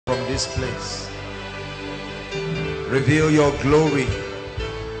this place. Reveal your glory,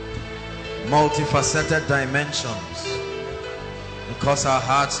 multifaceted dimensions, and cause our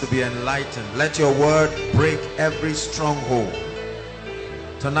hearts to be enlightened. Let your word break every stronghold.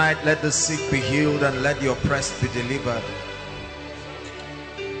 Tonight, let the sick be healed and let the oppressed be delivered.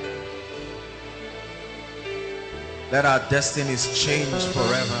 Let our destinies change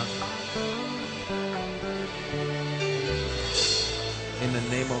forever. In the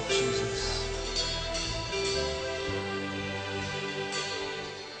name of Jesus.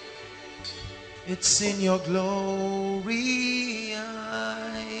 It's in your glory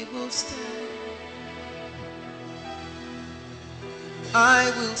I will stand. I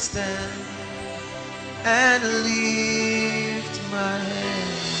will stand and lift my hand.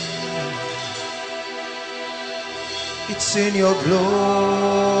 It's in your glory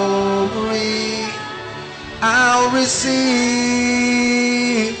I'll receive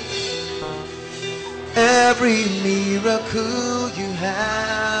every miracle you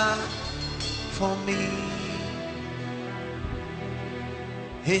have for me.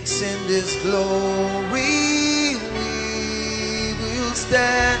 It's in this glory we will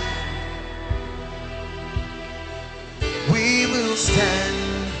stand. We will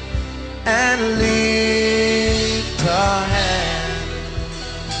stand and lift our hands.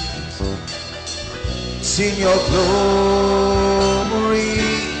 It's in your glory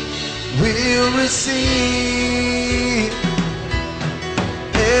we'll receive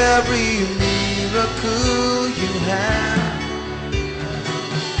every miracle you have.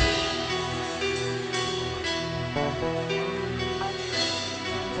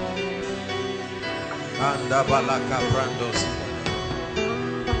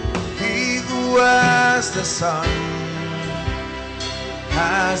 He who has the Son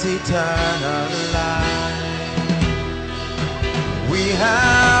has eternal life. We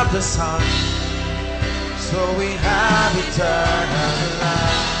have the Son, so we have eternal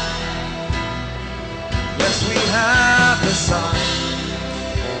life. Yes, we have the Son,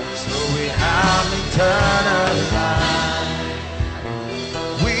 so we have eternal life.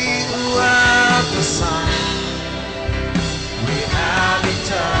 We who have the Son, we have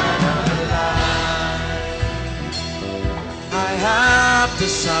eternal life. I have the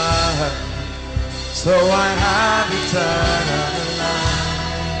Son, so I have eternal life.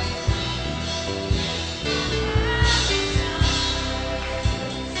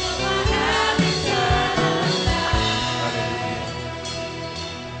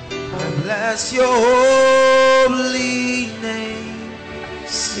 Bless your holy name,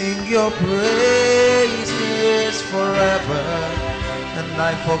 sing your praises forever, and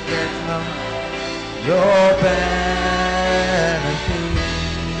I forget not your benefit.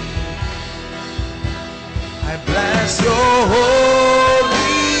 I bless your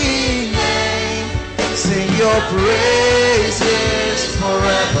holy name, sing your praises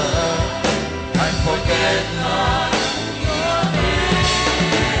forever, I forget not.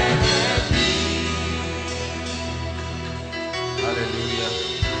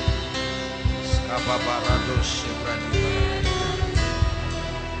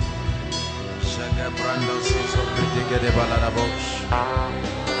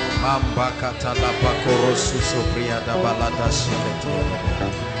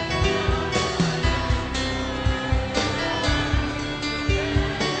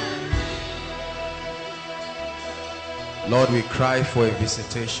 Lord, we cry for a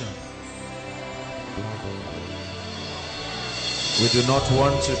visitation. We do not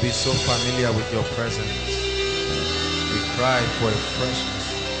want to be so familiar with your presence. We cry for a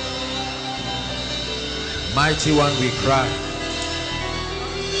freshness. Mighty One, we cry.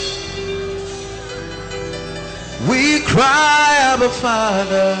 We cry, Abba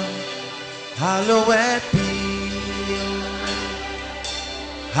Father, hallowed be your name.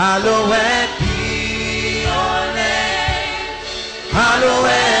 Hallowed be your name.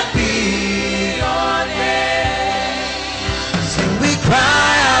 Hallowed be your name. Sing, we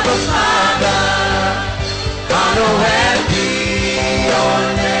cry, Abba Father, hallowed be your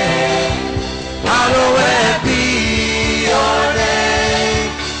name. Hallowed be your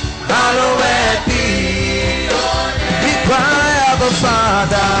name. Hallowed be your name. We cry, Abba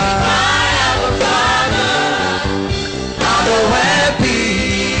Father, hallowed be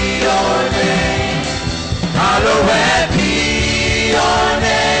your name. Hallowed be your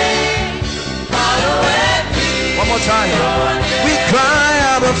name. Hallowed be. One more time. We cry,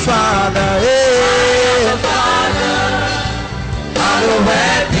 Abba Father,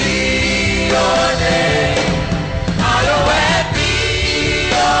 hallowed be your name. Hallowed be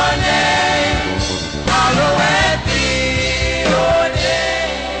your name. Hallowed be your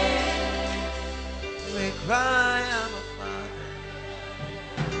name.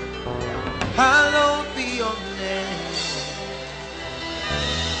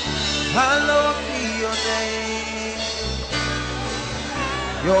 Hallowed be your name.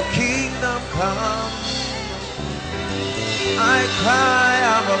 Your kingdom come. I cry,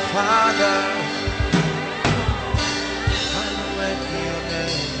 Abba Father. Hallowed be your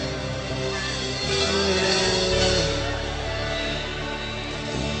name.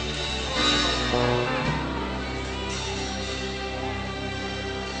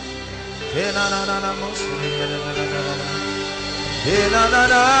 Na na na na musuni na na na na na. Na na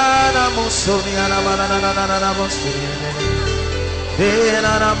na na musuni na na na na na na musuni.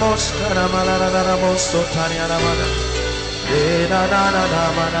 Na na muskara na na na na musutani na na. Na na na na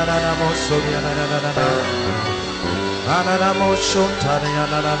na na na musuni na na na na. Na na na musutani na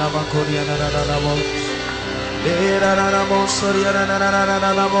na na makuri na na na na mus. Na na na musuri na na na na na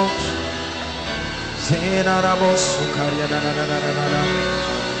na mus. Na na musukari na na na na na.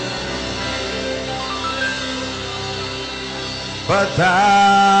 But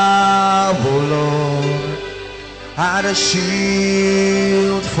thou, O Lord, art a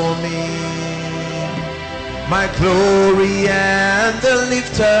shield for me, my glory and the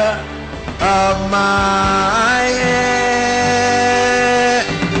lifter of my head.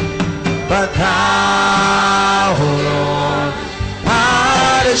 But thou, O Lord,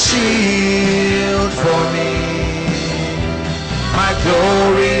 art a shield for me, my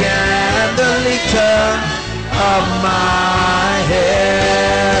glory and the lifter of my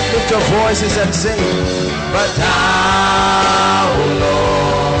head. Lift your voices and sing. But thou, O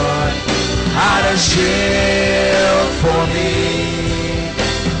Lord, art a shield for me,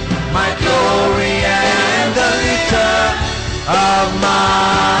 my glory and the lifter of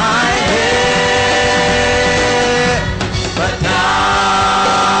my head. But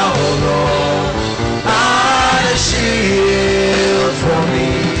thou, O Lord, art a shield for me,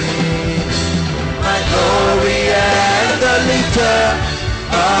 glory and the lifter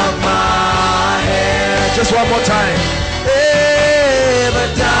of my head. Just one more time. Hey,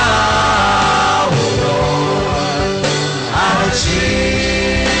 but thou, O Lord, art a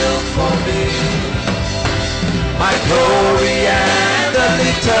shield for me, my glory and the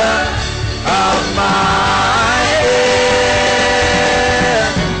lifter of my head.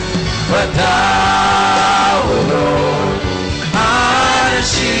 But thou, O Lord, art a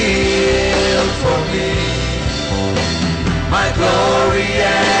shield for me, my glory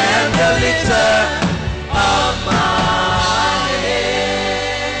and the lifter of my head.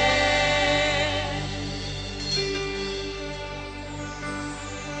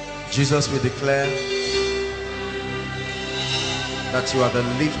 Jesus, we declare that you are the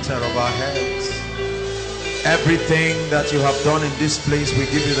lifter of our heads. Everything that you have done in this place, we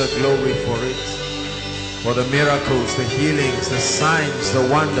give you the glory for it. For the miracles, the healings, the signs, the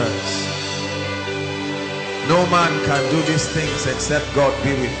wonders. No man can do these things except God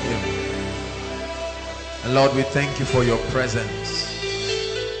be with him. And Lord, we thank you for your presence.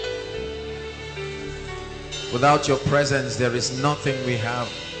 Without your presence, there is nothing we have.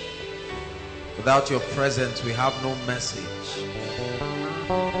 Without your presence, we have no message.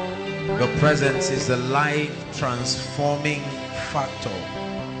 Your presence is the life transforming factor.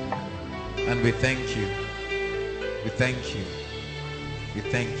 And we thank you. We thank you. We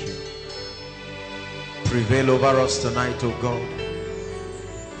thank you. Prevail over us tonight, O God.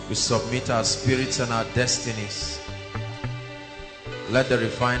 We submit our spirits and our destinies. Let the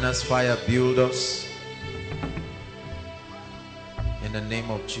refiner's fire build us. In the name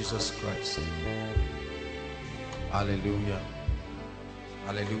of Jesus Christ. Hallelujah.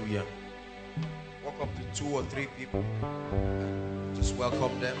 Hallelujah. Walk up to 2 or 3 people. Just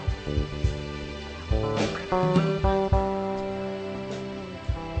welcome them.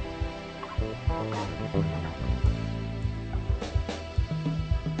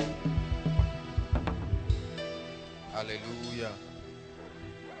 Hallelujah.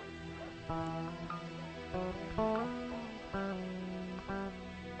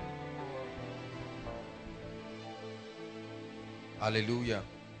 Hallelujah.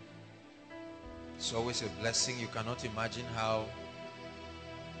 It's always a blessing. You cannot imagine how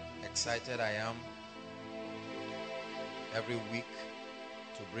excited I am every week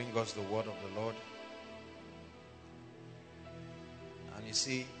to bring us the word of the Lord. And you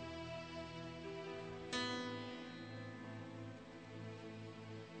see,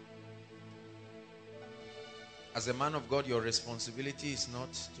 as a man of God, your responsibility is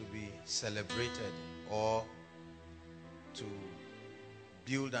not to be celebrated or to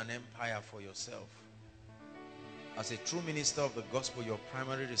build an empire for yourself. As a true minister of the gospel, your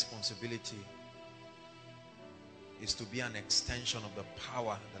primary responsibility is to be an extension of the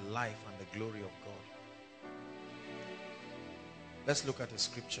power, the life, and the glory of God. Let's look at the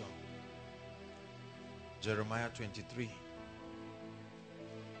scripture. Jeremiah 23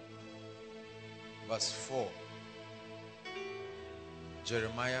 verse 4.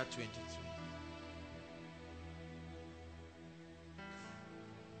 Jeremiah 23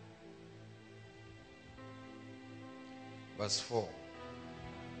 verse 4.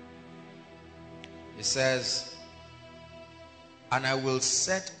 It says, and I will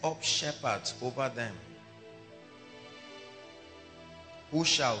set up shepherds over them, who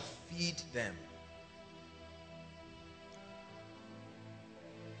shall feed them,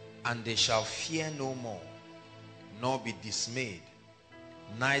 and they shall fear no more, nor be dismayed,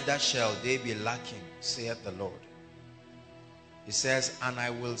 neither shall they be lacking, saith the Lord. It says, and I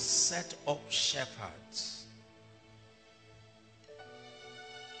will set up shepherds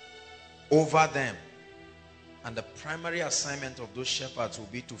over them. And the primary assignment of those shepherds will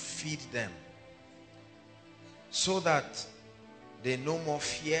be to feed them, so that they no more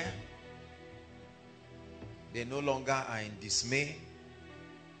fear, they no longer are in dismay,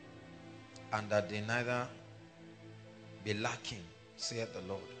 and that they neither be lacking, saith the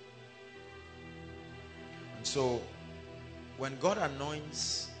Lord. And so when God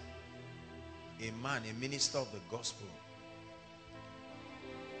anoints a man, a minister of the gospel,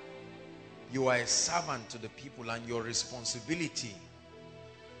 you are a servant to the people, and your responsibility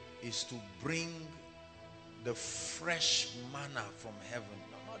is to bring the fresh manna from heaven.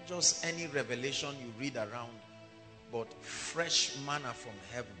 Not just any revelation you read around, but fresh manna from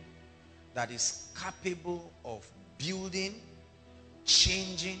heaven that is capable of building,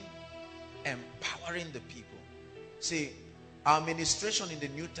 changing, empowering the people. See, our ministration in the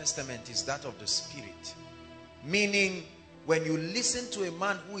New Testament is that of the Spirit. Meaning, when you listen to a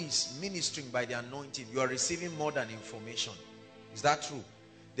man who is ministering by the anointing, you are receiving more than information. Is that true?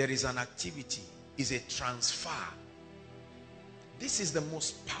 There is an activity, is a transfer. This is the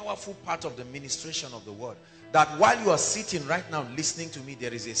most powerful part of the ministration of the word. That while you are sitting right now listening to me,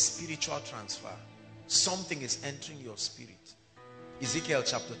 there is a spiritual transfer. Something is entering your spirit. Ezekiel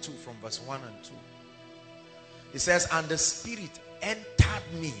chapter 2 from verse 1 and 2. It says, and the Spirit entered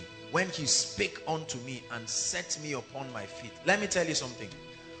me when he spake unto me and set me upon my feet. Let me tell you something.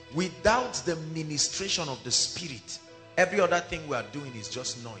 Without the ministration of the Spirit, every other thing we are doing is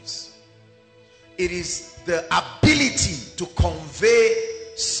just noise. It is the ability to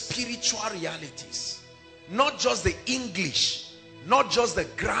convey spiritual realities. Not just the English, not just the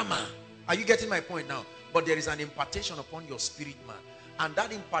grammar. Are you getting my point now? But there is an impartation upon your spirit, man. And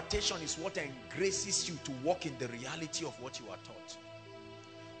that impartation is what engraces you to walk in the reality of what you are taught.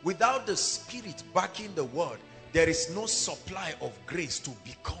 Without the Spirit backing the word, there is no supply of grace to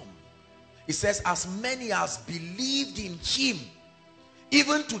become. It says, as many as believed in him,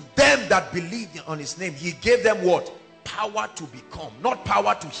 even to them that believed on his name, he gave them what? Power to become. Not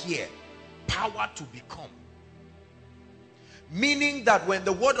power to hear, power to become. Meaning that when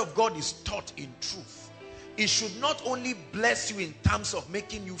the word of God is taught in truth, it should not only bless you in terms of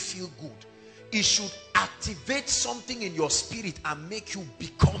making you feel good, it should activate something in your spirit and make you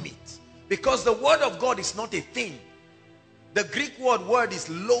become it. Because the word of God is not a thing. The Greek word is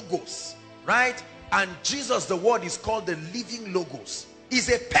logos, right? And Jesus, the word, is called the living logos. Is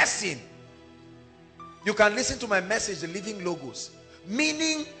a person. You can listen to my message, the living logos.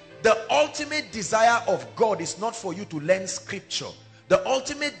 Meaning the ultimate desire of God is not for you to learn scripture. The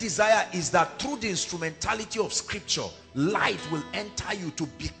ultimate desire is that through the instrumentality of scripture, light will enter you to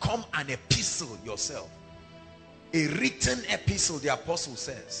become an epistle yourself. A written epistle, the apostle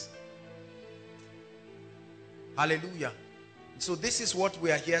says. Hallelujah. So this is what we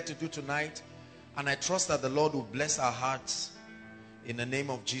are here to do tonight. And I trust that the Lord will bless our hearts in the name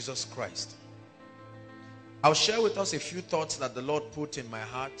of Jesus Christ. I'll share with us a few thoughts that the Lord put in my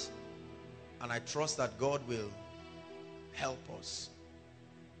heart. And I trust that God will help us.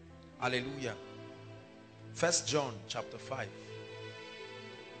 Hallelujah. 1 John chapter 5.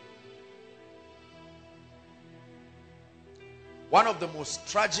 One of the most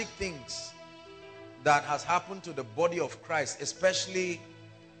tragic things that has happened to the body of Christ, especially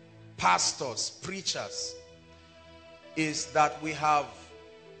pastors, preachers, is that we have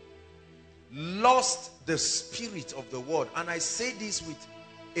lost the spirit of the word. And I say this with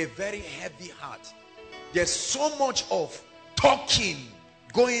a very heavy heart. There's so much of talking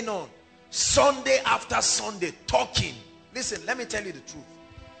going on, Sunday after Sunday, talking. Listen, let me tell you the truth.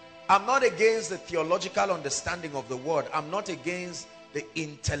 I'm not against the theological understanding of the word. I'm not against the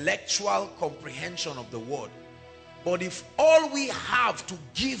intellectual comprehension of the word. But if all we have to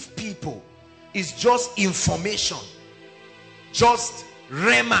give people is just information, just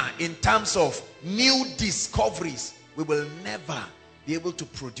rhema in terms of new discoveries, we will never be able to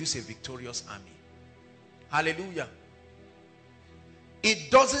produce a victorious army. Hallelujah. It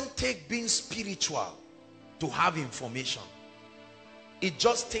doesn't take being spiritual to have information. It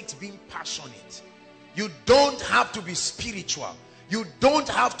just takes being passionate. You don't have to be spiritual. You don't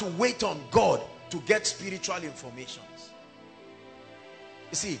have to wait on God to get spiritual informations.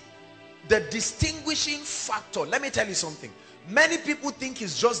 You see, the distinguishing factor, let me tell you something. Many people think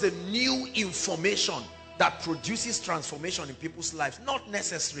it's just the new information that produces transformation in people's lives. Not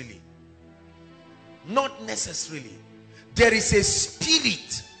necessarily. Not necessarily. There is a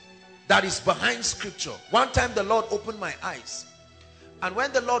spirit that is behind scripture. One time the Lord opened my eyes. And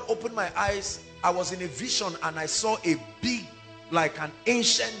when the Lord opened my eyes, I was in a vision and I saw a big, like an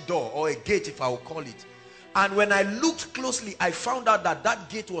ancient door or a gate, if I will call it. And when I looked closely, I found out that that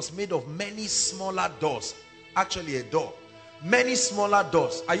gate was made of many smaller doors. Actually a door. Many smaller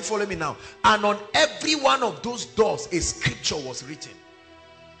doors. Are you following me now? And on every one of those doors, a scripture was written.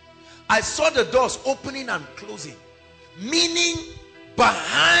 I saw the doors opening and closing. Meaning,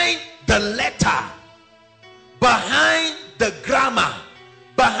 behind the letter, behind the grammar,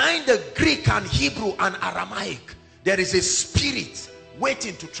 behind the Greek and Hebrew and Aramaic, there is a spirit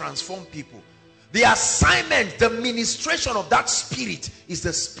waiting to transform people. The assignment, the ministration of that spirit is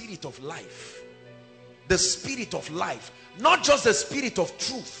the spirit of life. The spirit of life. Not just the spirit of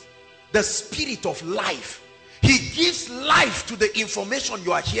truth. The spirit of life. He gives life to the information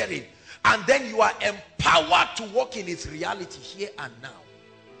you are hearing. And then you are empowered to walk in its reality here and now.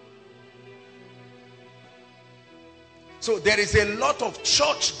 So there is a lot of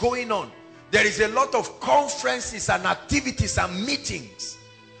church going on. There is a lot of conferences and activities and meetings.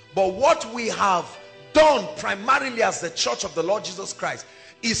 But what we have done primarily as the church of the Lord Jesus Christ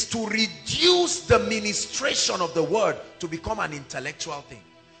is to reduce the ministration of the word to become an intellectual thing.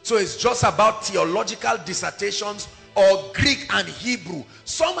 So it's just about theological dissertations or Greek and Hebrew.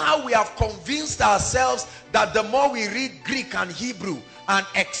 Somehow we have convinced ourselves that the more we read Greek and Hebrew and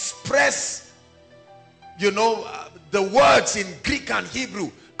express, the words in Greek and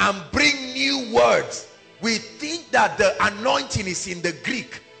Hebrew and bring new words, we think that the anointing is in the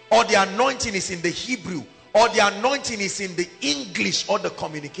Greek, or the anointing is in the Hebrew, or the anointing is in the English or the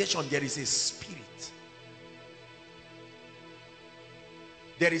communication. There is a spirit.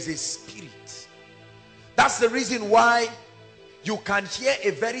 There is a spirit. That's the reason why you can hear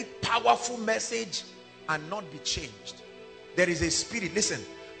a very powerful message and not be changed. There is a spirit. Listen,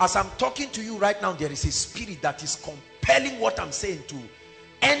 as I'm talking to you right now, there is a spirit that is compelling what I'm saying to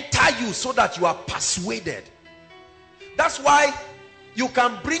enter you so that you are persuaded. That's why you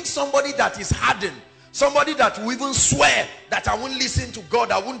can bring somebody that is hardened, somebody that will even swear that I won't listen to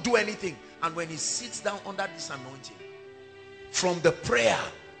God, I won't do anything. And when he sits down under this anointing, from the prayer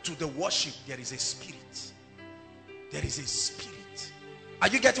to the worship, there is a spirit. There is a spirit. Are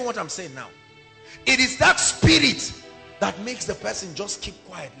you getting what I'm saying now? It is that spirit that makes the person just keep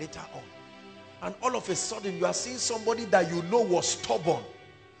quiet later on. And all of a sudden you are seeing somebody that you know was stubborn,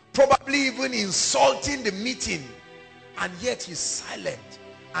 probably even insulting the meeting, and yet he's silent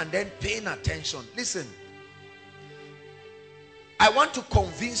and then paying attention. Listen, I want to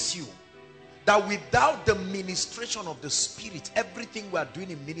convince you that without the ministration of the spirit, everything we are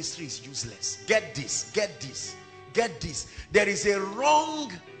doing in ministry is useless. Get this, get this, get this. There is a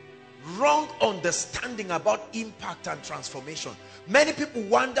wrong understanding about impact and transformation. Many people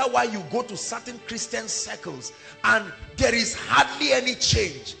wonder why you go to certain Christian circles and there is hardly any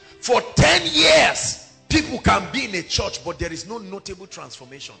change. For 10 years, people can be in a church, but there is no notable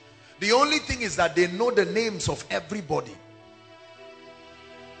transformation. The only thing is that they know the names of everybody.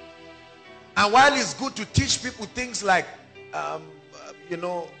 And while it's good to teach people things like,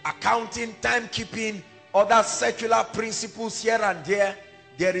 accounting, timekeeping, other secular principles here and there,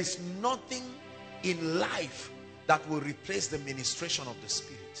 there is nothing in life that will replace the ministration of the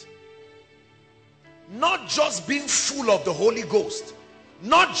Spirit. Not just being full of the Holy Ghost,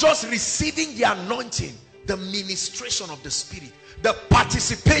 not just receiving the anointing, the ministration of the Spirit, the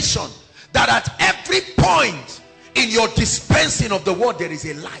participation, that at every point in your dispensing of the word, there is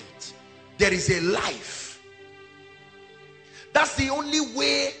a light. There is a life. That's the only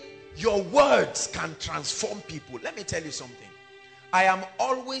way your words can transform people. Let me tell you something. I am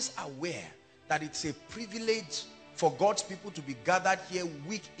always aware that it's a privilege for God's people to be gathered here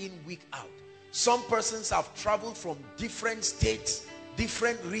week in, week out. Some persons have traveled from different states,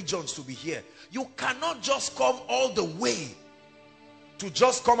 different regions to be here. You cannot just come all the way to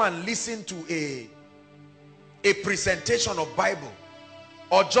just come and listen to a presentation of Bible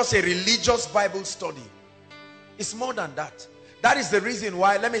or just a religious Bible study. It's more than that. That is the reason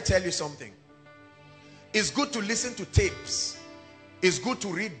why, let me tell you something. It's good to listen to tapes. It's good to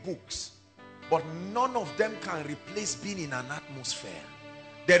read books. but none of them can replace being in an atmosphere.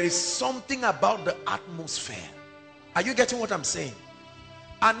 There is something about the atmosphere. Are you getting what I'm saying?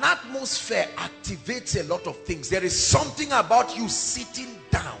 An atmosphere activates a lot of things. There is something about you sitting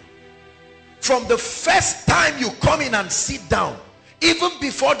down. From the first time you come in and sit down, even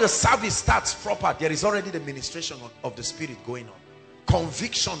before the service starts proper, there is already the ministration of the Spirit going on.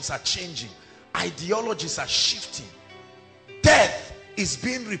 Convictions are changing. Ideologies are shifting. Death is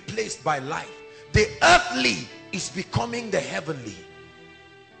being replaced by life. The earthly is becoming the heavenly.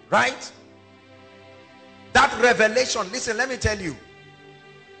 Right? That revelation, listen, let me tell you.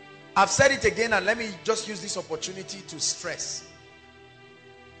 I've said it again, and let me just use this opportunity to stress.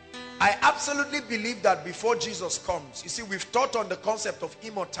 I absolutely believe that before Jesus comes, you see, we've taught on the concept of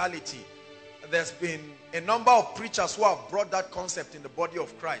immortality. There's been a number of preachers who have brought that concept in the body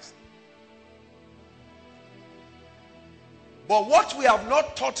of Christ. But what we have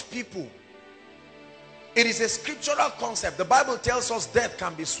not taught people, it is a scriptural concept. The Bible tells us death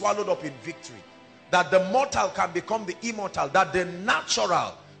can be swallowed up in victory. That the mortal can become the immortal. That the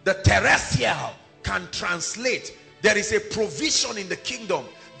natural, the terrestrial can translate. There is a provision in the kingdom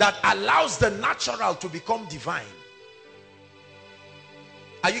that allows the natural to become divine.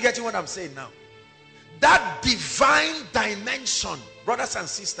 Are you getting what I'm saying now? That divine dimension, brothers and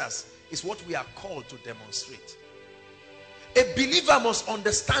sisters, is what we are called to demonstrate. A believer must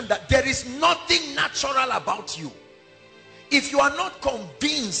understand that there is nothing natural about you. If you are not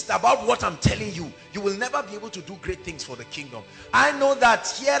convinced about what I'm telling you, you will never be able to do great things for the kingdom. I know that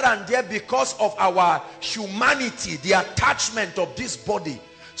here and there, because of our humanity, the attachment of this body,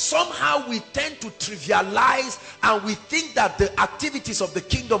 somehow we tend to trivialize and we think that the activities of the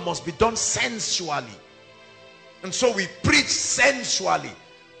kingdom must be done sensually. And so we preach sensually.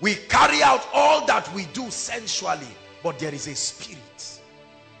 We carry out all that we do sensually. But there is a spirit.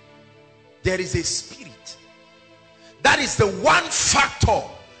 There is a spirit. That is the one factor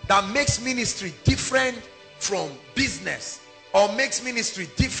that makes ministry different from business, or makes ministry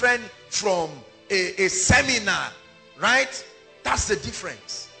different from a seminar, right? That's the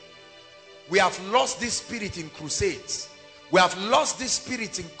difference. We have lost this spirit in crusades. We have lost this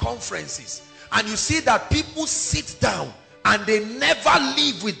spirit in conferences. And you see that people sit down and they never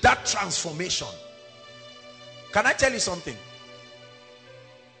live with that transformation. Can I tell you something?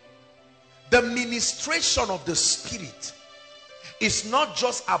 The ministration of the Spirit is not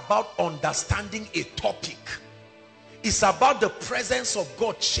just about understanding a topic. It's about the presence of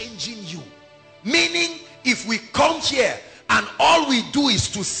God changing you. Meaning, if we come here and all we do is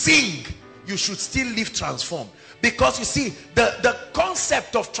to sing, you should still live transformed. Because you see, the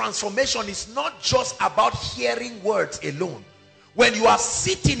concept of transformation is not just about hearing words alone. When you are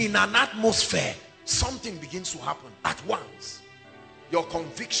sitting in an atmosphere, something begins to happen at once. Your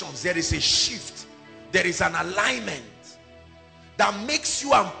convictions, there is a shift. There is an alignment that makes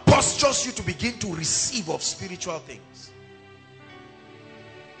you and postures you to begin to receive of spiritual things.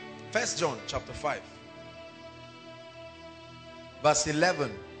 1 John chapter 5 verse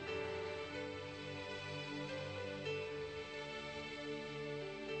 11.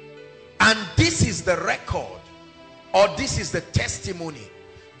 And this is the record, or this is the testimony,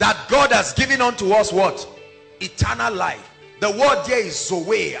 that God has given unto us what? Eternal life. The word here is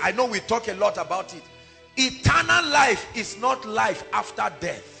Zoe. I know we talk a lot about it. Eternal life is not life after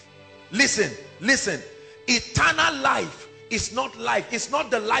death. Listen, listen. Eternal life is not life. It's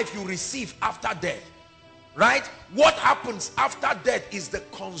not the life you receive after death. Right? What happens after death is the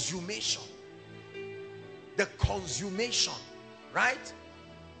consummation. The consummation. Right?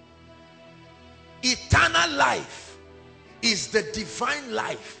 Eternal life is the divine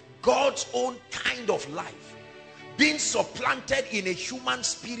life, God's own kind of life, being supplanted in a human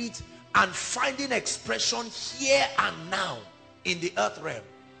spirit and finding expression here and now in the earth realm.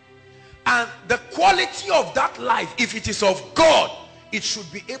 And the quality of that life, if it is of God, it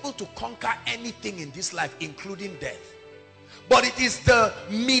should be able to conquer anything in this life, including death. But it is the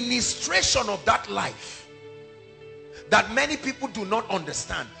ministration of that life that many people do not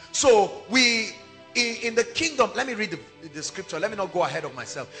understand. So we, in the kingdom, let me read the scripture. Let me not go ahead of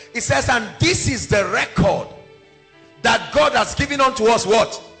myself. It says, and this is the record that God has given unto us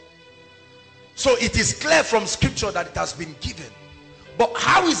what? So it is clear from scripture that it has been given. But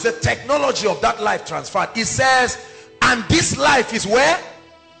how is the technology of that life transferred? It says, and this life is where?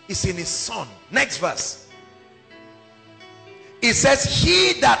 It's in his son. Next verse. It says,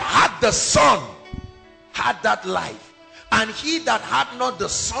 he that had the son had that life, and he that had not the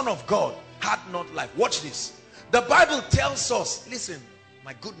Son of God had not life. Watch this. The Bible tells us, listen,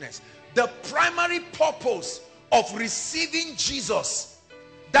 my goodness, the primary purpose of receiving Jesus,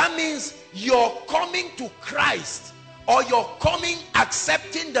 That means you're coming to Christ, or you're coming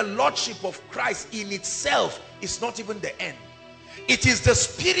accepting the lordship of Christ in itself is not even the end. It is the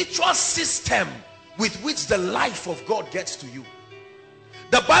spiritual system with which the life of God gets to you.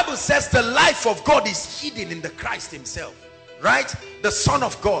 The Bible says the life of God is hidden in the Christ himself, right? The Son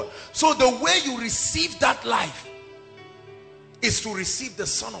of God. So the way you receive that life is to receive the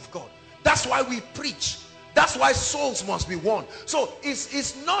Son of God. That's why we preach. That's why souls must be won. So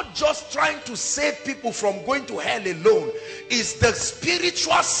it's not just trying to save people from going to hell alone. It's the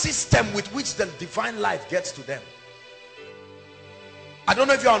spiritual system with which the divine life gets to them. I don't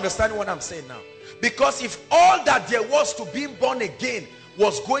know if you're understanding what I'm saying now. Because if all that there was to being born again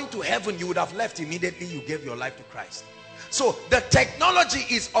was going to heaven, you would have left immediately you gave your life to Christ. So the technology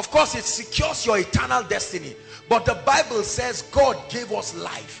is, of course, it secures your eternal destiny. But the Bible says God gave us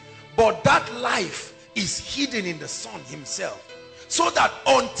life. But that life is hidden in the Son himself. So that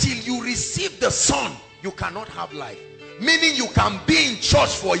until you receive the Son, you cannot have life. Meaning you can be in church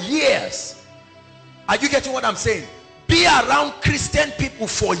for years. Are you getting what I'm saying? Be around Christian people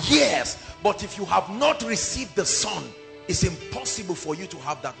for years. But if you have not received the Son, it's impossible for you to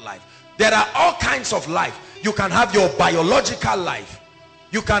have that life. There are all kinds of life. You can have your biological life.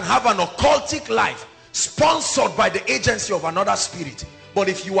 You can have an occultic life sponsored by the agency of another spirit. But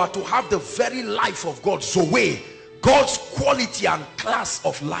if you are to have the very life of God, Zoe, God's quality and class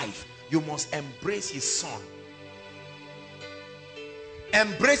of life, you must embrace his Son.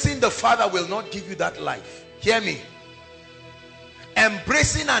 Embracing the Father will not give you that life. Hear me.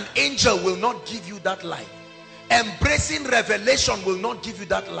 Embracing an angel will not give you that life. Embracing revelation will not give you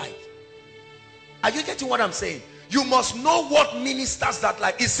that life. Are you getting what I'm saying? You must know what ministers that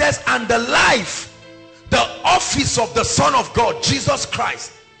life. It says, and the life, the office of the Son of God, Jesus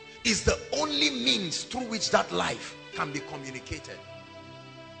Christ, is the only means through which that life can be communicated.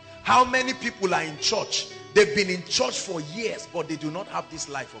 How many people are in church? They've been in church for years, but they do not have this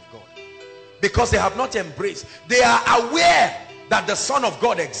life of God. Because they have not embraced. They are aware that the Son of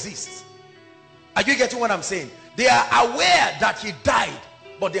God exists. Are you getting what I'm saying? They are aware that he died,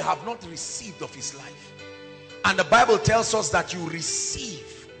 but they have not received of his life. And the Bible tells us that you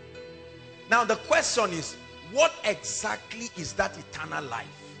receive. Now the question is, what exactly is that eternal life?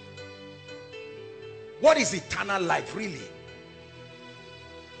 What is eternal life really?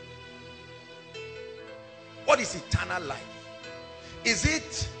 What is eternal life? Is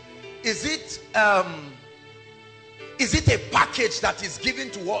it a package that is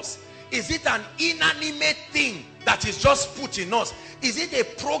given to us? Is it an inanimate thing that is just put in us? Is it a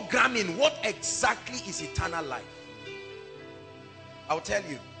programming? What exactly is eternal life? I'll tell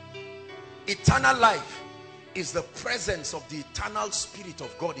you. Eternal life is the presence of the eternal Spirit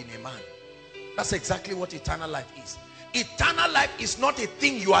of God in a man. That's exactly what eternal life is. Eternal life is not a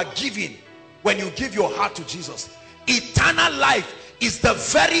thing you are given when you give your heart to Jesus. Eternal life is the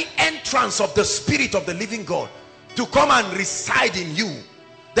very entrance of the Spirit of the living God to come and reside in you.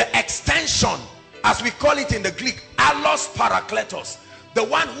 The extension, as we call it in the Greek, allos parakletos, the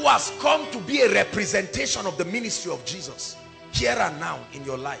one who has come to be a representation of the ministry of Jesus here and now in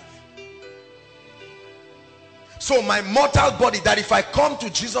your life. So my mortal body, that if I come to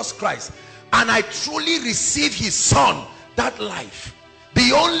Jesus Christ and I truly receive his Son, that life,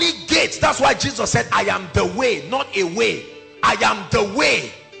 the only gate, that's why Jesus said, I am the way, not a way. I am the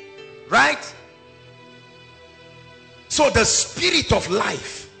way, right? So the Spirit of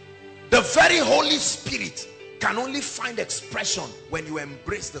life, the very Holy Spirit, can only find expression when you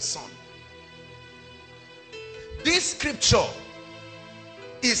embrace the Son. This scripture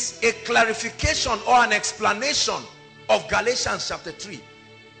is a clarification or an explanation of Galatians chapter 3,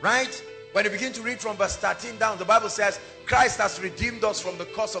 right? When you begin to read from verse 13 down, the Bible says Christ has redeemed us from the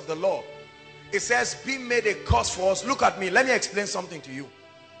curse of the law. It says being made a curse for us. Look at me, let me explain something to you.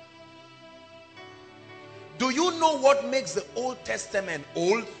 Do you know what makes the Old Testament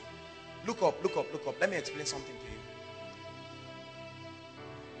old? Look up, look up, look up. Let me explain something to you.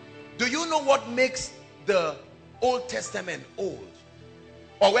 Do you know what makes the Old Testament old?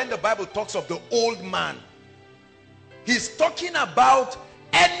 Or when the Bible talks of the old man, he's talking about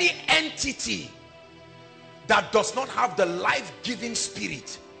any entity that does not have the life-giving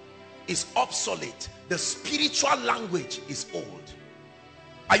spirit is obsolete. The spiritual language is old.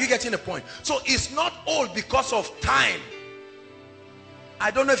 Are you getting the point? So it's not old because of time.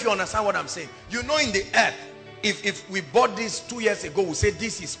 I don't know if you understand what I'm saying. You know, in the earth, if we bought this 2 years ago, we say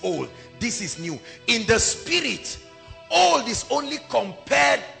this is old, this is new. In the spirit, old is only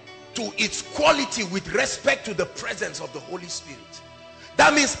compared to its quality with respect to the presence of the Holy Spirit.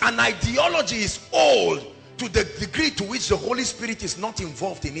 That means an ideology is old to the degree to which the Holy Spirit is not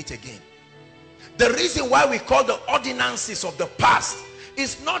involved in it again. The reason why we call the ordinances of the past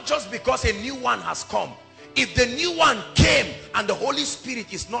is not just because a new one has come. If the new one came and the Holy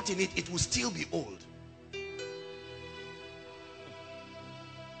Spirit is not in it, it will still be old.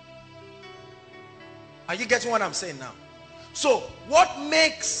 Are you getting what I'm saying now? So what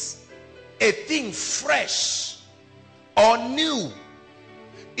makes a thing fresh or new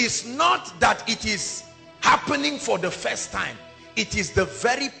is not that it is happening for the first time. It is the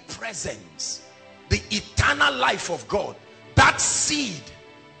very presence, the eternal life of God, that seed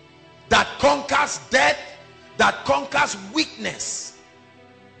that conquers death, that conquers weakness.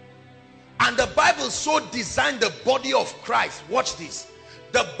 And the Bible so designed the body of Christ. Watch this.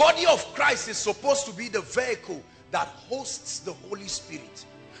 The body of Christ is supposed to be the vehicle that hosts the Holy Spirit.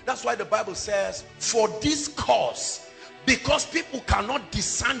 That's why the Bible says, for this cause, because people cannot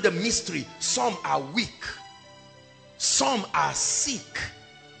discern the mystery, some are weak, some are sick,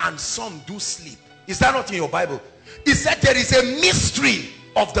 and some do sleep. Is that not in your Bible? It said there is a mystery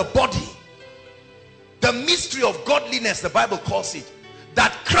of the body. The mystery of godliness, the Bible calls it.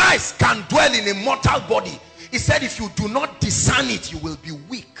 That Christ can dwell in a mortal body. He said if you do not discern it, you will be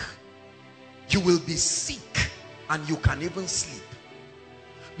weak, you will be sick, and you can even sleep.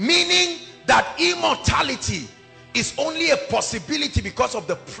 Meaning that immortality is only a possibility because of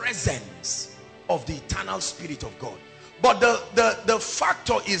the presence of the eternal Spirit of God. But the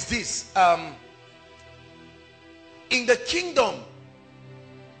factor is this. In the kingdom,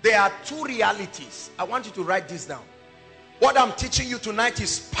 there are two realities. I want you to write this down. What I'm teaching you tonight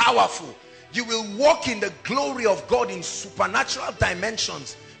is powerful. You will walk in the glory of God in supernatural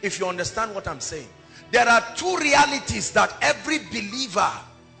dimensions if you understand what I'm saying. There are two realities that every believer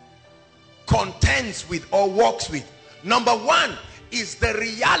contends with or walks with. Number one is the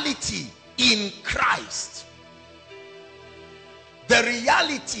reality in Christ. The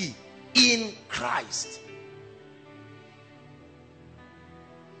reality in Christ.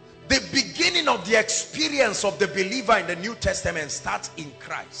 The beginning of the experience of the believer in the New Testament starts in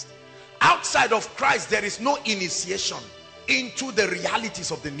Christ. Outside of Christ, there is no initiation into the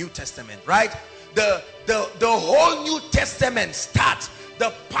realities of the New Testament, right? The whole New Testament starts.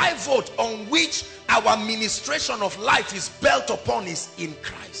 The pivot on which our ministration of life is built upon is in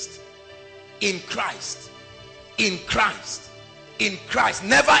Christ. In Christ. In Christ. In Christ.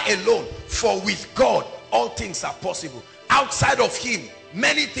 Never alone. For with God, all things are possible. Outside of him,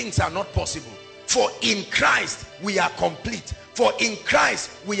 many things are not possible. For in Christ, we are complete. For in Christ,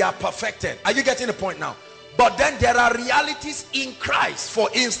 we are perfected. Are you getting the point now? But then there are realities in Christ. For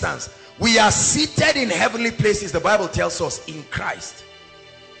instance, we are seated in heavenly places, the Bible tells us, in Christ.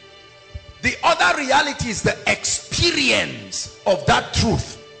 The other reality is the experience of that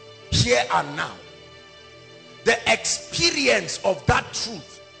truth here and now. The experience of that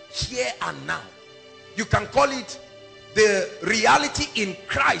truth here and now. You can call it the reality in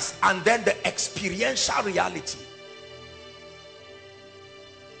Christ and then the experiential reality.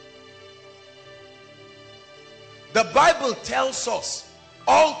 The Bible tells us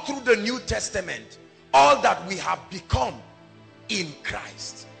all through the New Testament all that we have become in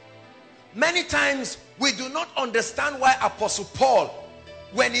Christ. Many times we do not understand why Apostle Paul,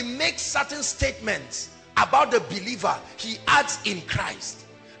 when he makes certain statements about the believer, he adds in Christ.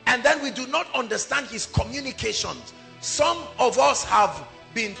 And then we do not understand his communications. Some of us have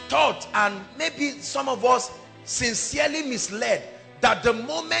been taught, and maybe some of us sincerely misled, that the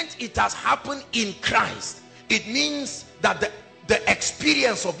moment it has happened in Christ, it means that the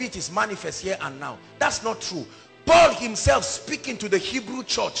experience of it is manifest here and now. That's not true. Paul himself, speaking to the Hebrew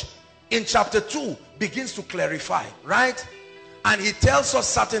church in chapter 2, begins to clarify, right? And he tells us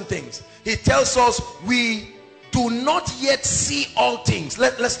certain things. He tells us we do not yet see all things.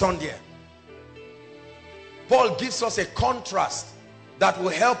 Let's turn there. Paul gives us a contrast that will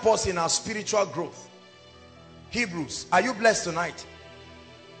help us in our spiritual growth. Hebrews, are you blessed tonight?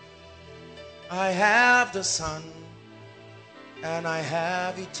 I have the Son and I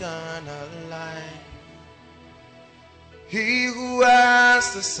have eternal life. He who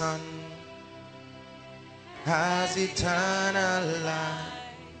has the Son has eternal life.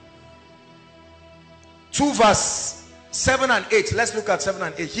 2 verse 7 and 8. Let's look at 7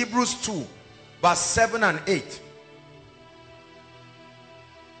 and 8. Hebrews 2 verse 7 and 8.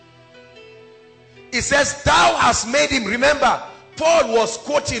 It says, thou hast made him. Remember, Paul was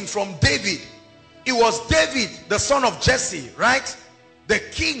quoting from David. It was David, the son of Jesse, right? The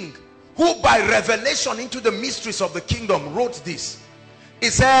king who by revelation into the mysteries of the kingdom wrote this. He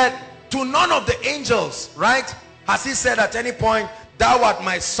said, to none of the angels, right, has he said at any point, thou art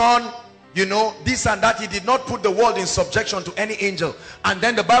my son, you know, this and that. He did not put the world in subjection to any angel. And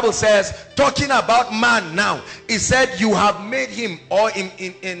then the Bible says, talking about man now, it said you have made him, or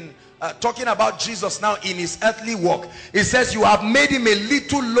talking about Jesus now in his earthly walk, it says you have made him a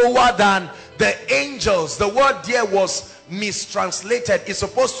little lower than the angels. The word there was mistranslated. It's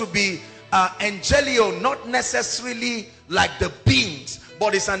supposed to be angelio, not necessarily like the beings,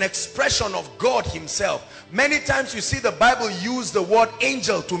 but it's an expression of God himself. Many times you see the Bible use the word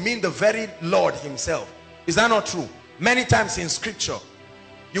angel to mean the very Lord himself. Is that not true? Many times in scripture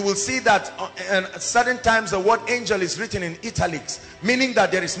you will see that at certain times the word angel is written in italics, meaning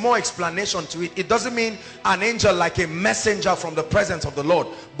that there is more explanation to it. It doesn't mean an angel like a messenger from the presence of the Lord,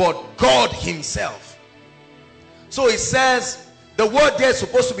 but God himself. So it says, the word there is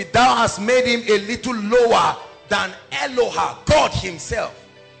supposed to be, thou hast made him a little lower than Eloha, God himself,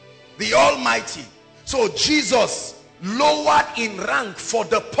 the Almighty. So Jesus lowered in rank for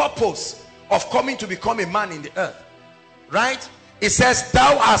the purpose of coming to become a man in the earth, right? It says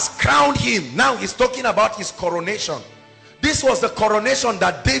thou hast crowned him. Now he's talking about his coronation. This was the coronation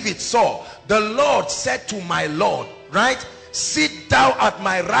that David saw. The Lord said to my Lord, right, sit thou at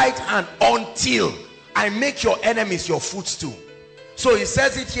my right hand until I make your enemies your footstool. So he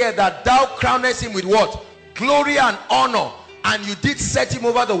says it here that thou crownest him with what? Glory and honor, and you did set him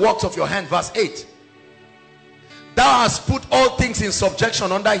over the works of your hand. Verse 8, thou hast put all things in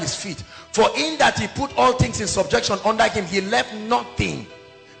subjection under his feet. For in that he put all things in subjection under him, he left nothing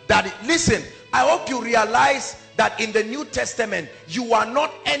that listen, I hope you realize that in the New Testament you are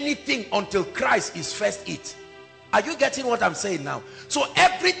not anything until Christ is first it. Are you getting what I'm saying now? So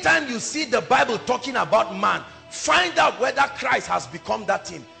every time you see the Bible talking about man, find out whether Christ has become that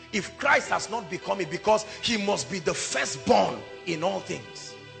thing. If Christ has not become it, because he must be the firstborn in all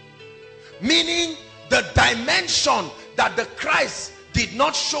things. Meaning the dimension that the Christ did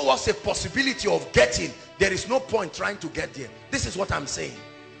not show us a possibility of getting, there is no point trying to get there. This is what I'm saying.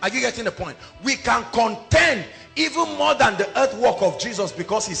 Are you getting the point? We can contend even more than the earth work of Jesus,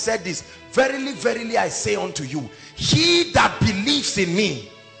 because he said this, verily, verily, I say unto you, he that believes in me.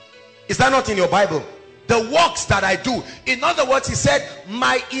 Is that not in your Bible? The works that I do. In other words, he said,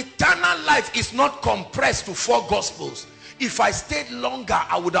 my eternal life is not compressed to 4 gospels. If I stayed longer,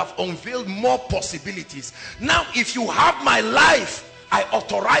 I would have unveiled more possibilities. Now, if you have my life, I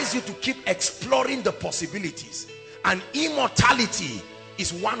authorize you to keep exploring the possibilities. And immortality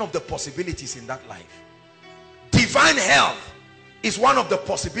is one of the possibilities in that life. Divine health is one of the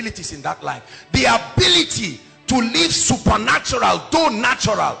possibilities in that life. The ability to live supernatural, though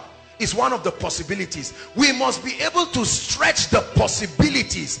natural, is one of the possibilities. We must be able to stretch the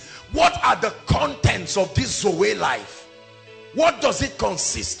possibilities. What are the contents of this Zoe life? What does it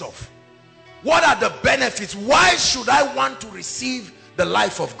consist of? What are the benefits? Why should I want to receive the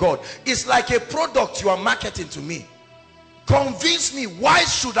life of God? It's like a product you are marketing to me. Convince me, why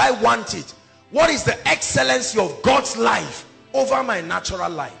should I want it? What is the excellency of God's life over my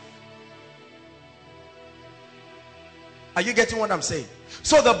natural life? Are you getting what I'm saying?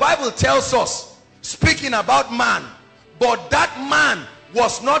 So the Bible tells us, speaking about man, but that man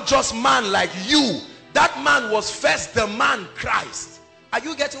was not just man like you. That man was first the man Christ. Are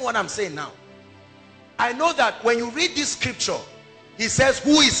you getting what I'm saying now? I know that when you read this scripture, he says,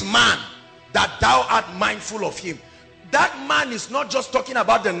 who is man that thou art mindful of him? That man is not just talking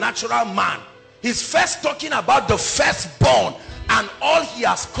about the natural man. He's first talking about the firstborn and all he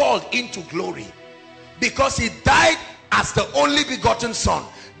has called into glory, because he died as the only begotten son.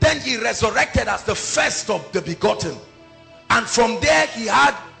 Then he resurrected as the first of the begotten, and from there he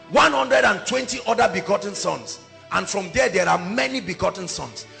had 120 other begotten sons, and from there are many begotten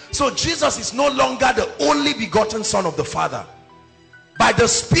sons. So Jesus is no longer the only begotten son of the Father. By the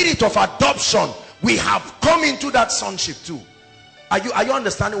spirit of adoption, we have come into that sonship too. Are you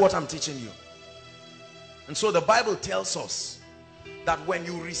understanding what I'm teaching you? And so the Bible tells us that when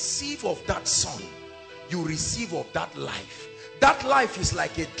you receive of that son, you receive of that life. That life is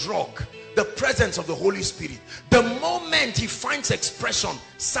like a drug, the presence of the Holy Spirit. The moment he finds expression,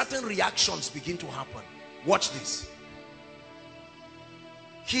 certain reactions begin to happen. Watch this.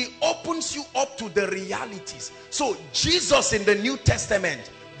 He opens you up to the realities. So Jesus in the New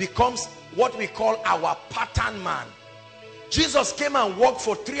Testament becomes what we call our pattern man. Jesus came and walked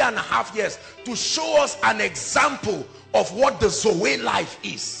for 3.5 years to show us an example of what the Zoe life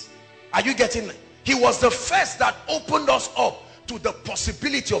is. Are you getting it? He was the first that opened us up to the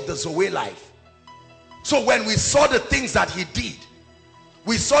possibility of the Zoe life. So when we saw the things that he did,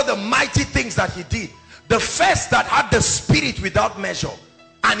 we saw the mighty things that he did. The first that had the spirit without measure,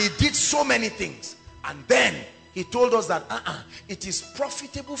 and he did so many things. And then He told us that it is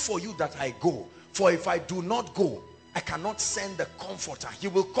profitable for you that I go. For if I do not go, I cannot send the comforter. He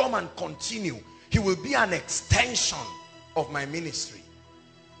will come and continue. He will be an extension of my ministry.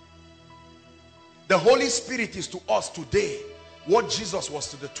 The Holy Spirit is to us today what Jesus was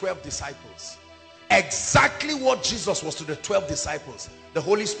to the 12 disciples. Exactly what Jesus was to the 12 disciples, the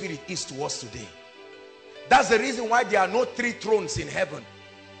Holy Spirit is to us today. That's the reason why there are no 3 thrones in heaven.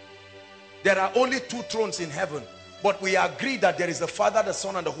 There are only 2 thrones in heaven. But we agree that there is the Father, the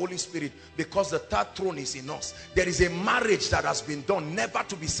Son, and the Holy Spirit, because the 3rd throne is in us. There is a marriage that has been done, never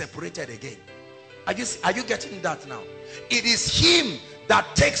to be separated again. Are you getting that now? It is him that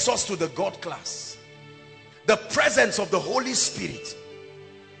takes us to the God class. The presence of the Holy Spirit.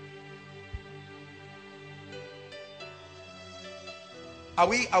 Are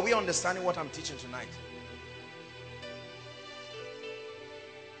we understanding what I'm teaching tonight?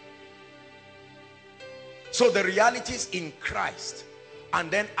 So the realities in Christ, and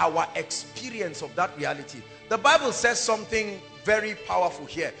then our experience of that reality. The Bible says something very powerful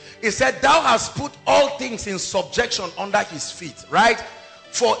here. It said, thou hast put all things in subjection under his feet, right?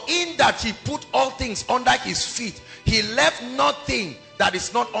 For in that he put all things under his feet, he left nothing that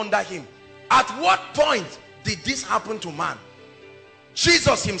is not under him. At what point did this happen to man?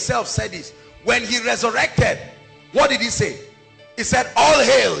 Jesus himself said this. When he resurrected, what did he say? He said, all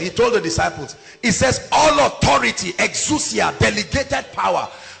hail, he told the disciples. He says, all authority, exousia, delegated power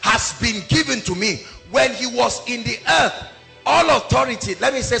has been given to me. When he was in the earth, all authority,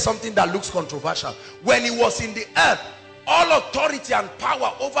 let me say something that looks controversial. When he was in the earth, all authority and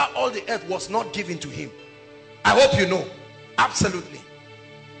power over all the earth was not given to him. I hope you know. Absolutely.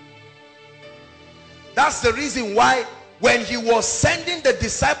 That's the reason why when he was sending the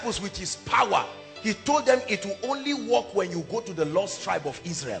disciples with his power, he told them it will only work when you go to the lost tribe of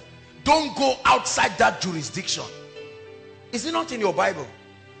Israel. Don't go outside that jurisdiction. Is it not in your Bible?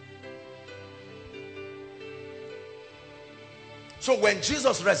 So when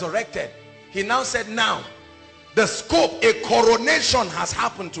Jesus resurrected, he now said, now the scope, a coronation has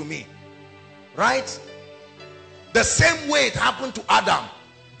happened to me. Right? The same way it happened to Adam.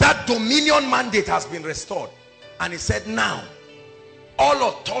 That dominion mandate has been restored. And he said, now all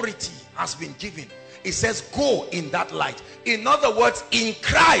authority has been given. It says go in that light. In other words, in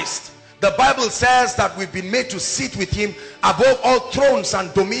Christ, the Bible says that we've been made to sit with him above all thrones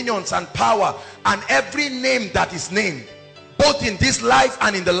and dominions and power and every name that is named, both in this life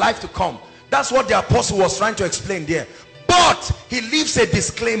and in the life to come. That's what the apostle was trying to explain there. But he leaves a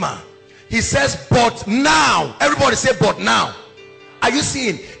disclaimer. He says, but now. Everybody say, but now. Are you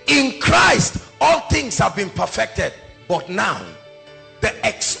seeing? In Christ, all things have been perfected. But now, the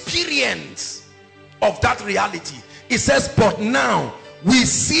experience of that reality, it says, but now we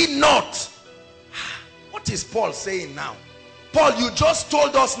see not. What is Paul saying now? Paul, you just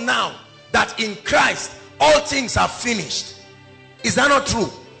told us now that in Christ all things are finished. Is that not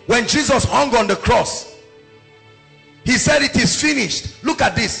true? When Jesus hung on the cross, he said it is finished. Look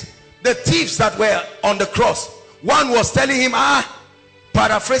at this. The thieves that were on the cross, one was telling him,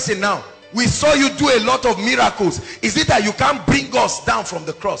 paraphrasing now, we saw you do a lot of miracles. Is it that you can't bring us down from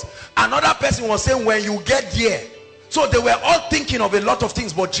the cross? Another person was saying, when you get there. So they were all thinking of a lot of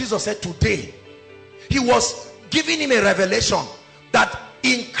things, but Jesus said today. He was giving him a revelation that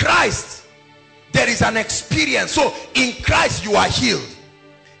in Christ there is an experience. So in Christ you are healed.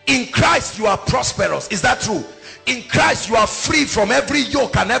 In Christ you are prosperous. Is that true? In Christ you are free from every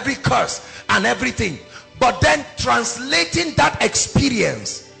yoke and every curse and everything. But then translating that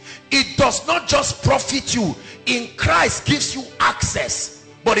experience, it does not just profit you. In Christ gives you access,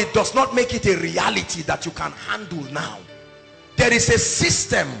 but it does not make it a reality that you can handle now. There is a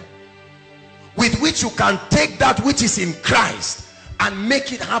system with which you can take that which is in Christ and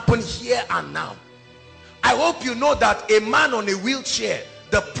make it happen here and now. I hope you know that a man on a wheelchair,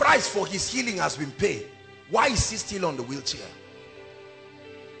 the price for his healing has been paid. Why is he still on the wheelchair?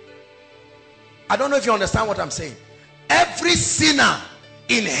 I don't know if you understand what I'm saying. Every sinner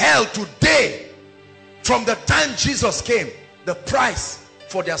in hell today, from the time Jesus came, the price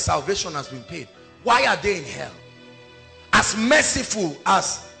for their salvation has been paid. Why are they in hell? As merciful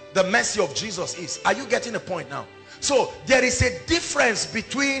as the mercy of Jesus is. Are you getting the point now? So there is a difference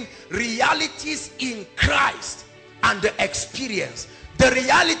between realities in Christ and the experience. The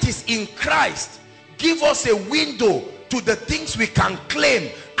realities in Christ give us a window to the things we can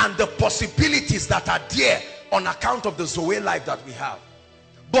claim and the possibilities that are there on account of the Zoe life that we have.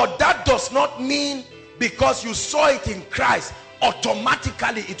 But that does not mean because you saw it in Christ,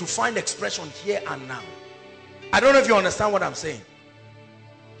 automatically it will find expression here and now. I don't know if you understand what I'm saying.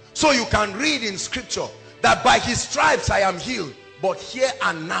 So you can read in scripture that by his stripes I am healed. But here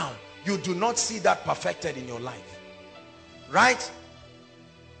and now, you do not see that perfected in your life. Right?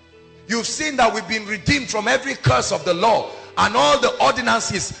 You've seen that we've been redeemed from every curse of the law and all the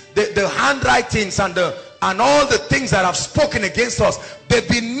ordinances, the handwritings and all the things that have spoken against us. They've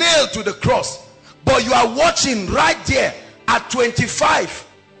been nailed to the cross. But you are watching right there at 25.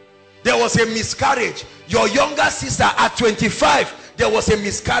 There was a miscarriage. Your younger sister at 25, there was a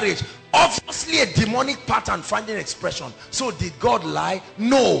miscarriage. Obviously a demonic pattern finding expression. So did God lie?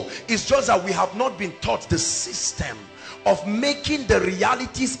 No. It's just that we have not been taught the system of making the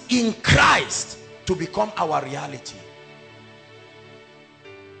realities in Christ to become our reality.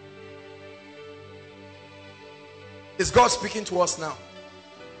 Is God speaking to us now?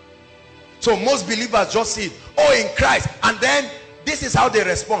 So most believers just see, oh, in Christ, and then this is how they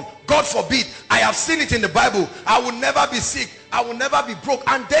respond. God forbid, I have seen it in the Bible, I will never be sick, I will never be broke.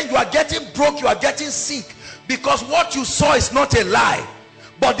 And then you are getting broke, you are getting sick, because what you saw is not a lie,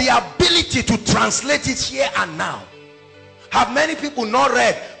 but the ability to translate it here and now. Have many people not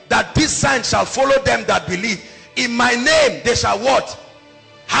read that this sign shall follow them that believe? In my name they shall what?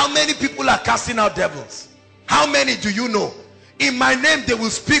 How many people are casting out devils? How many do you know? In my name they will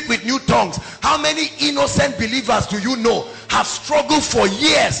speak with new tongues. How many innocent believers do you know have struggled for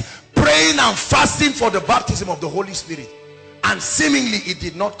years praying and fasting for the baptism of the Holy Spirit, and seemingly it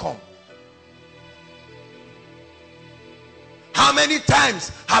did not come? How many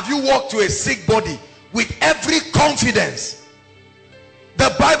times have you walked to a sick body with every confidence?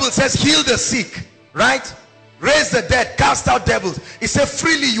 The Bible says heal the sick, right? Raise the dead, cast out devils. It says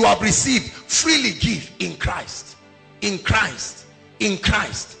freely you have received, freely give in Christ. In Christ. In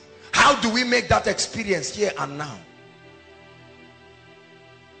Christ. How do we make that experience here and now?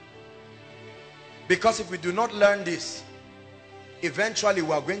 Because if we do not learn this, eventually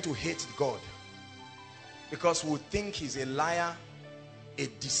we are going to hate God, because we think he's a liar, a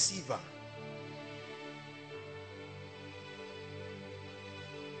deceiver.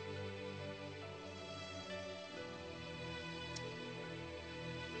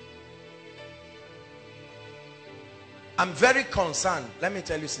 I'm very concerned, let me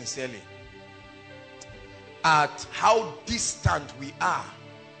tell you sincerely, at how distant we are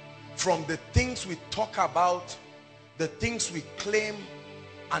from the things we talk about, the things we claim,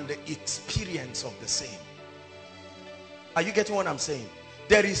 and the experience of the same. Are you getting what I'm saying?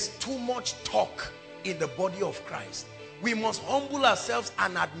 There is too much talk in the body of Christ. We must humble ourselves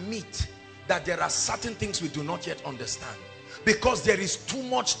and admit that there are certain things we do not yet understand, because there is too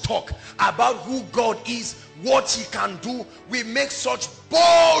much talk about who God is, what he can do. We make such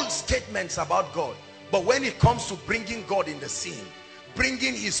bold statements about God, but when it comes to bringing God in the scene,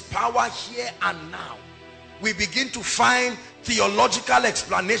 bringing his power here and now, we begin to find theological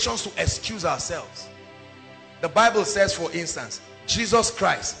explanations to excuse ourselves. The Bible says, for instance, Jesus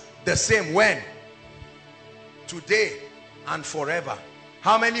Christ, the same when, today, and forever.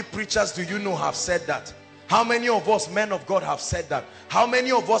 How many preachers do you know have said that? How many of us men of God have said that? How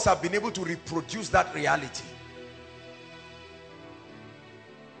many of us have been able to reproduce that reality?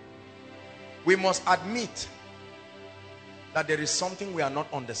 We must admit that there is something we are not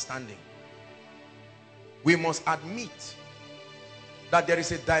understanding. We must admit that there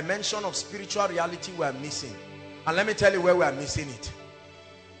is a dimension of spiritual reality we are missing. And let me tell you where we are missing it.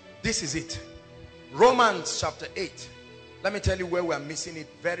 This is it. Romans chapter 8. Let me tell you where we are missing it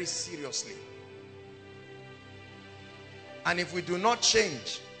very seriously. And if we do not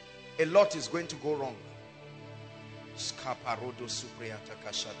change, a lot is going to go wrong.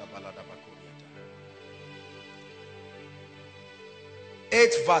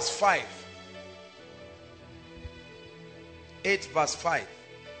 8 verse 5. 8 verse 5.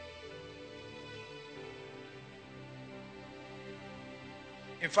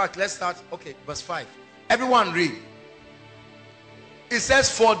 In fact, let's start. Okay, verse 5. Everyone read. It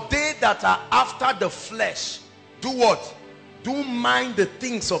says, for they that are after the flesh do what? Do mind the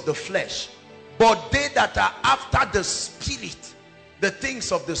things of the flesh. But they that are after the spirit, the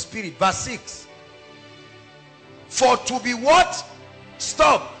things of the spirit. Verse 6. For to be what?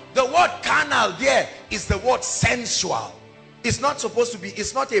 Stop. The word carnal there is the word sensual. It's not supposed to be,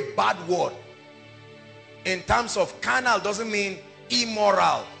 it's not a bad word. In terms of carnal doesn't mean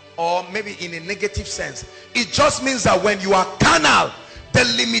immoral or maybe in a negative sense. It just means that when you are carnal, the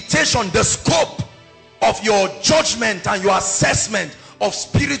limitation, the scope of your judgment and your assessment of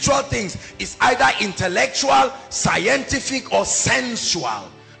spiritual things is either intellectual, scientific, or sensual.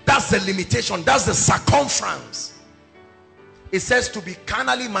 That's the limitation. That's the circumference. It says to be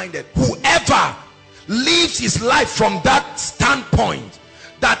carnally minded. Whoever lives his life from that standpoint,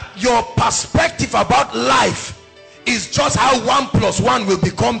 that your perspective about life is just how 1 + 1 will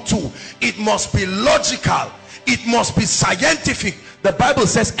become 2. It must be logical. It must be scientific. The Bible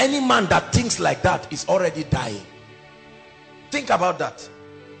says any man that thinks like that is already dying. Think about that.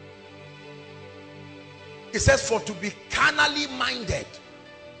 It says, for to be carnally minded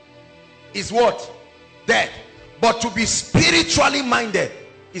is what? Death. But to be spiritually minded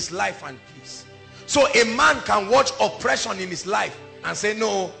is life and peace. So a man can watch oppression in his life and say,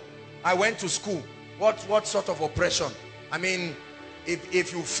 no, I went to school. What sort of oppression? I mean,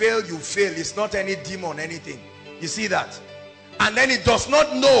 if you fail, you fail. It's not any demon, anything. You see that? And then it does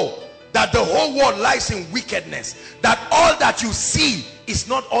not know that the whole world lies in wickedness. That all that you see is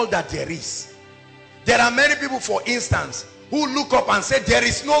not all that there is. There are many people, for instance, who look up and say there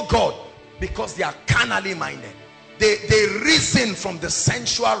is no God, because they are carnally minded. They reason from the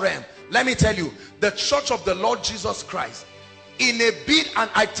sensual realm. Let me tell you, the church of the Lord Jesus Christ, in a bid, and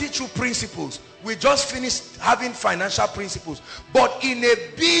I teach you principles. We just finished having financial principles, but in a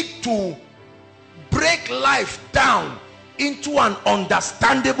bid to break life down into an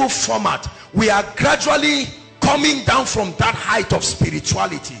understandable format, we are gradually coming down from that height of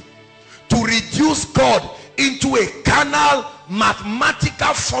spirituality to reduce God into a carnal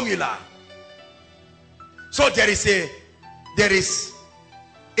mathematical formula. So there is a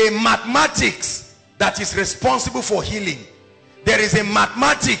mathematics that is responsible for healing. There is a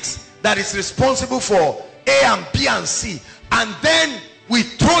mathematics that is responsible for A and B and C, and then we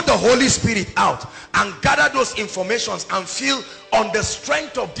throw the Holy Spirit out and gather those informations and feel on the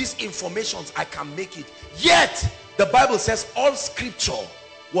strength of these informations I can make it. Yet the Bible says all scripture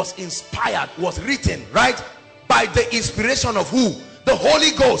was inspired, was written, right, by the inspiration of who? The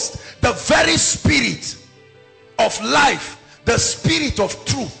Holy Ghost, the very spirit of life, the spirit of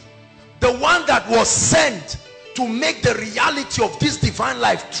truth, the one that was sent to make the reality of this divine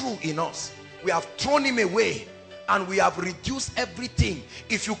life true in us. We have thrown him away and we have reduced everything.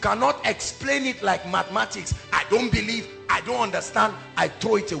 If you cannot explain it like mathematics, I don't believe, I don't understand, I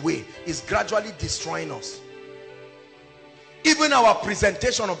throw it away. It's gradually destroying us. Even our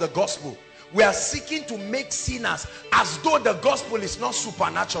presentation of the gospel, we are seeking to make sinners as though the gospel is not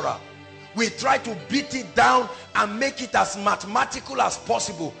supernatural. We try to beat it down and make it as mathematical as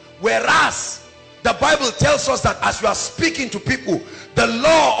possible, whereas the Bible tells us that as you are speaking to people, the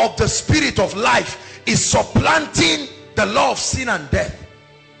law of the spirit of life is supplanting the law of sin and death.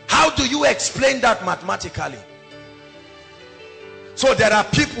 How do you explain that mathematically? So there are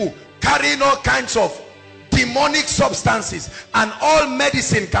people carrying all kinds of demonic substances, and all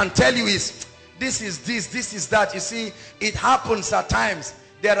medicine can tell you is this is this, this is that. You see, it happens at times.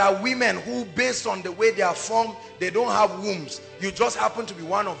 There are women who, based on the way they are formed, they don't have wombs. You just happen to be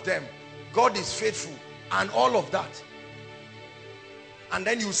one of them. God is faithful and all of that. And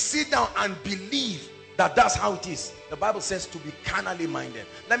then you sit down and believe that that's how it is. The Bible says to be carnally minded.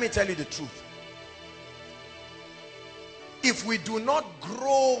 Let me tell you the truth. If we do not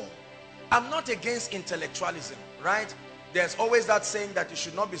grow, I'm not against intellectualism, right? There's always that saying that you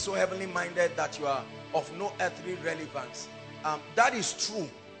should not be so heavenly minded that you are of no earthly relevance. That is true.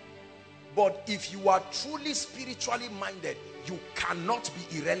 But if you are truly spiritually minded, you cannot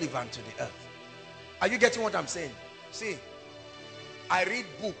be irrelevant to the earth. Are you getting what I'm saying? See, I read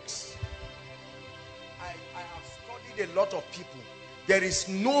books. I have studied a lot of people. There is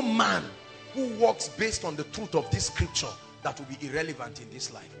no man who walks based on the truth of this scripture that will be irrelevant in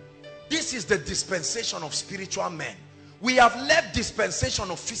this life. This is the dispensation of spiritual men. We have left dispensation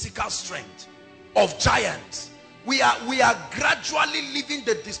of physical strength, of giants. We are gradually leaving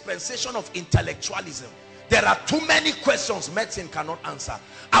the dispensation of intellectualism. There are too many questions medicine cannot answer.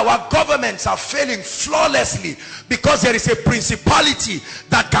 Our governments are failing flawlessly because there is a principality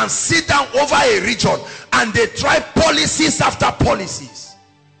that can sit down over a region and they try policies after policies.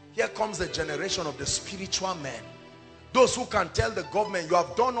 Here comes the generation of the spiritual men. Those who can tell the government, you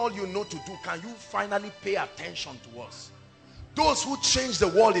have done all you know to do. Can you finally pay attention to us? Those who changed the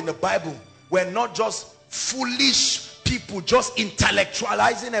world in the Bible were not just foolish people just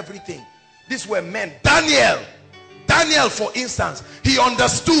intellectualizing everything. These were men. Daniel, for instance, he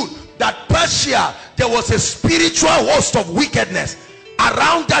understood that Persia, there was a spiritual host of wickedness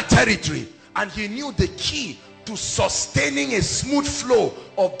around that territory, and he knew the key to sustaining a smooth flow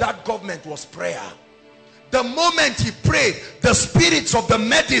of that government was prayer. The moment he prayed, the spirits of the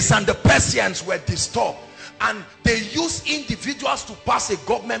Medes and the Persians were disturbed, and they used individuals to pass a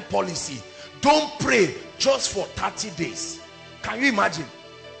government policy. Don't pray just for 30 days. Can you imagine?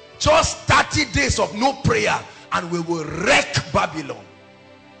 Just 30 days of no prayer and we will wreck Babylon.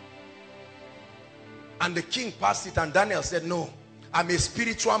 And the king passed it, and Daniel said, no, I'm a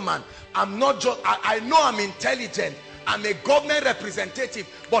spiritual man. I'm not just, I know I'm intelligent. I'm a government representative,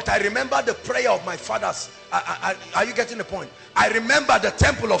 but I remember the prayer of my fathers. Are you getting the point? I remember the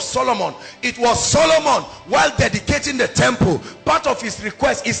temple of Solomon. It was Solomon, while dedicating the temple, part of his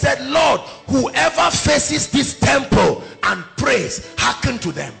request, he said, Lord, whoever faces this temple and prays, hearken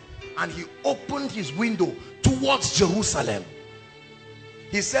to them. And he opened his window towards Jerusalem.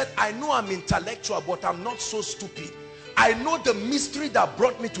 He said, I know I'm intellectual, but I'm not so stupid. I know the mystery that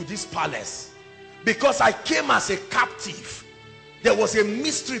brought me to this palace, because I came as a captive. There was a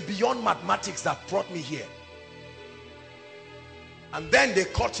mystery beyond mathematics that brought me here. And then they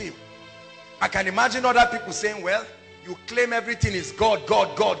caught him. I can imagine other people saying, well, you claim everything is God,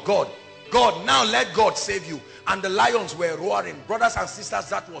 God, God, God. God, now let God save you. And the lions were roaring. Brothers and sisters,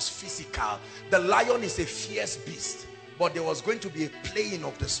 that was physical. The lion is a fierce beast. But there was going to be a playing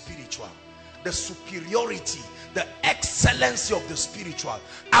of the spiritual. The superiority, the excellency of the spiritual.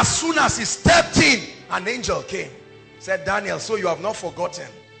 As soon as he stepped in, an angel came. Said, Daniel, so you have not forgotten.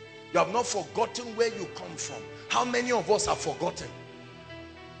 You have not forgotten where you come from. How many of us have forgotten?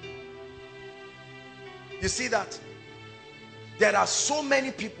 You see that? There are so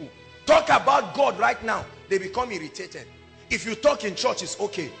many people. Talk about God right now, they become irritated. If you talk in church, it's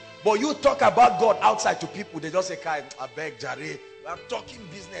okay. But you talk about God outside to people, they just say, Kai, I beg, Jare. We are talking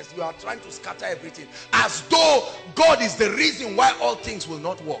business. You are trying to scatter everything. As though God is the reason why all things will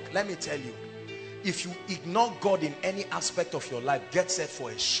not work. Let me tell you, if you ignore God in any aspect of your life, get set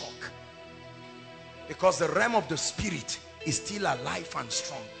for a shock. Because the realm of the spirit is still alive and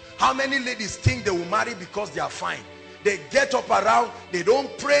strong. How many ladies think they will marry because they are fine? They get up around, they don't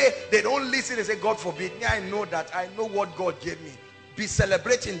pray, they don't listen, they say, God forbid. Yeah, I know that. I know what God gave me. Be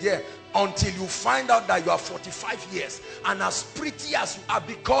celebrating there until you find out that you are 45 years and as pretty as you are,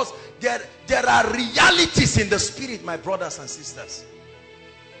 because there are realities in the spirit, my brothers and sisters.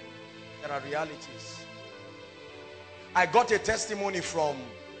 There are realities. I got a testimony from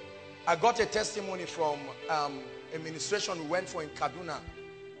a ministration we went for in Kaduna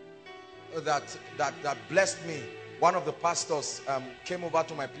that blessed me. One of the pastors came over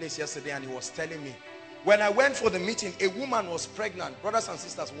to my place yesterday and he was telling me, when I went for the meeting, a woman was pregnant. Brothers and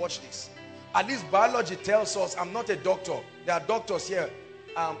sisters, watch this. At least biology tells us, I'm not a doctor. There are doctors here.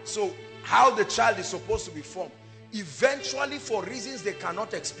 So how the child is supposed to be formed. Eventually, for reasons they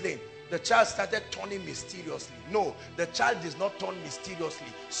cannot explain, the child started turning mysteriously. No, the child did not turn mysteriously.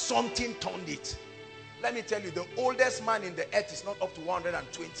 Something turned it. Let me tell you, the oldest man in the earth is not up to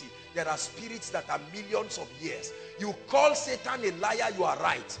 120. There are spirits that are millions of years. You call Satan a liar, you are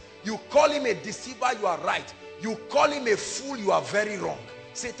right. You call him a deceiver, you are right. You call him a fool, you are very wrong.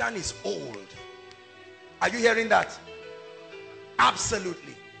 Satan is old. Are you hearing that?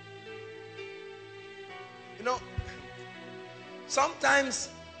 Absolutely. You know, sometimes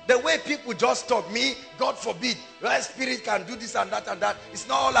the way people just talk, me, God forbid, right? Spirit can do this and that and that. It's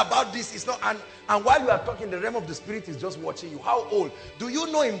not all about this. It's not. And while you are talking, the realm of the spirit is just watching you. How old? Do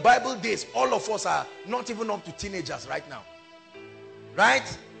you know in Bible days, all of us are not even up to teenagers right now?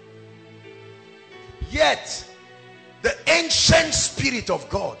 Right? Yet, the ancient spirit of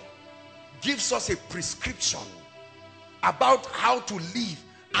God gives us a prescription about how to live.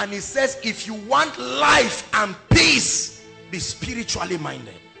 And it says, if you want life and peace, be spiritually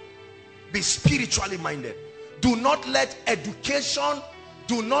minded. Be spiritually minded. Do not let education,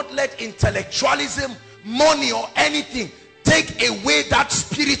 do not let intellectualism, money or anything take away that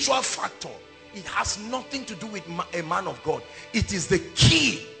spiritual factor. It has nothing to do with a man of God. It is the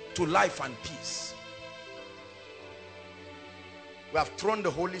key to life and peace. We have thrown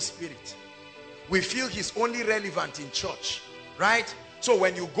the Holy Spirit. We feel he's only relevant in church, right? So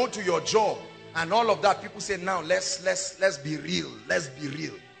when you go to your job and all of that, people say, now let's be real. Let's be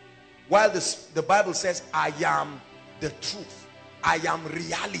real. While the Bible says, I am the truth. I am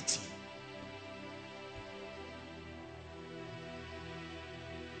reality.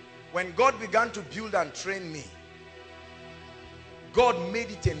 When God began to build and train me, God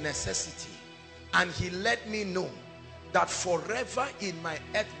made it a necessity. And he let me know that forever in my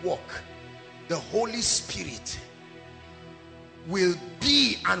earth walk, the Holy Spirit will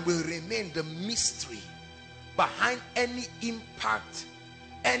be and will remain the mystery behind any impact,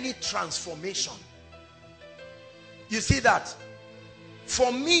 any transformation. You see that?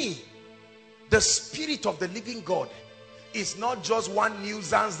 For me, the Spirit of the living God is not just one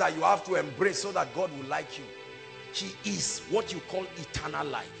nuisance that you have to embrace so that God will like you. He is what you call eternal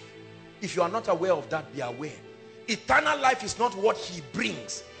life. If you are not aware of that, be aware. Eternal life is not what he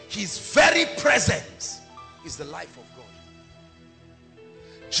brings. His very presence is the life of God.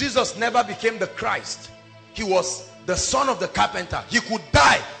 Jesus never became the Christ. He was the son of the carpenter. He could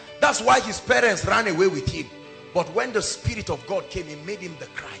die. That's why his parents ran away with him. But when the Spirit of God came, he made him the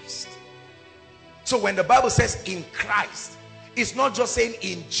Christ. So when the Bible says in Christ, it's not just saying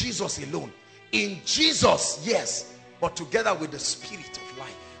in Jesus alone. In Jesus, yes, but together with the Spirit of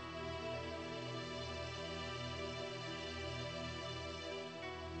life.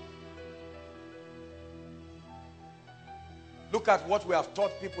 Look at what we have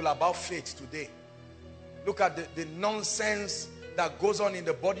taught people about faith today. Look at the nonsense that goes on in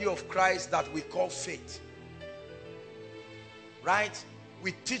the body of Christ that we call faith. Right?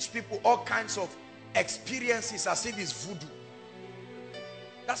 We teach people all kinds of experiences as if it's voodoo.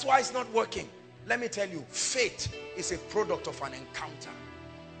 That's why it's not working. Let me tell you, faith is a product of an encounter.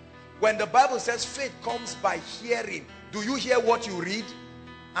 When the Bible says faith comes by hearing, do you hear what you read?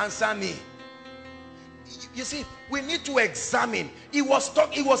 Answer me. You see, we need to examine. It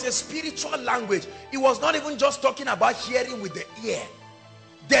was a spiritual language. It was not even just talking about hearing with the ear.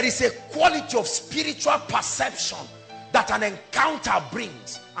 There is a quality of spiritual perception that an encounter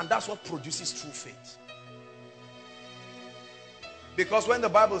brings, and that's what produces true faith. Because when the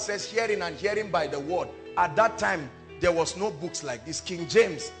Bible says hearing and hearing by the word, at that time there was no books like this. King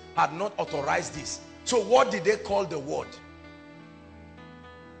James had not authorized this. So what did they call the word?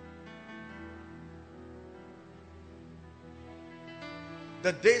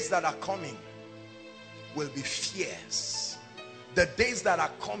 The days that are coming will be fierce. The days that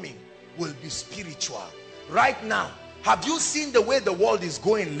are coming will be spiritual. Right now, have you seen the way the world is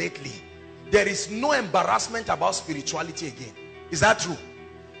going lately? There is no embarrassment about spirituality again. Is that true?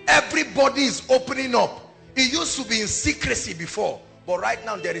 Everybody is opening up. It used to be in secrecy before, but right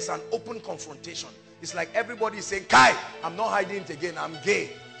now there is an open confrontation. It's like everybody is saying, Kai, I'm not hiding it again. I'm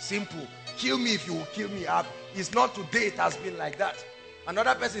gay. Simple. Kill me if you will kill me. It's not today, it has been like that.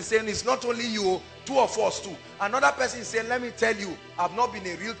 Another person is saying, it's not only you, two of us too. Another person is saying, let me tell you, I've not been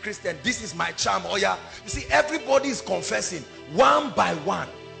a real Christian. This is my charm. Oh yeah. You see, everybody is confessing one by one.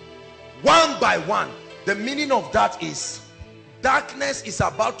 One by one. The meaning of that is darkness is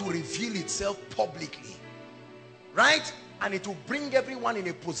about to reveal itself publicly. Right? And it will bring everyone in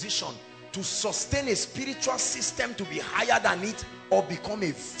a position to sustain a spiritual system to be higher than it or become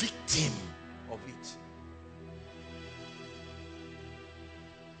a victim of it.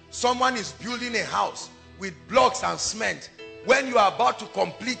 Someone is building a house with blocks and cement. When you are about to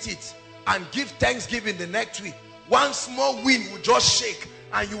complete it and give thanksgiving the next week, one small wind will just shake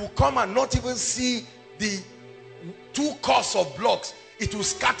and you will come and not even see the 2 cores of blocks. It will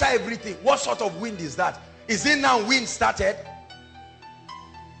scatter everything. What sort of wind is that? Is it now wind started?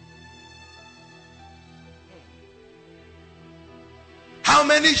 How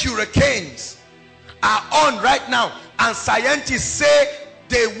many hurricanes are on right now? And scientists say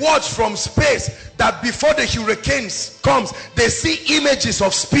they watch from space that before the hurricanes comes, they see images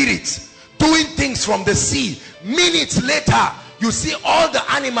of spirits doing things from the sea. Minutes later, you see all the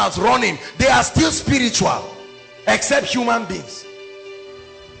animals running. They are still spiritual, except human beings.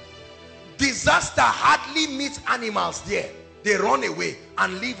 Disaster hardly meets animals there. They run away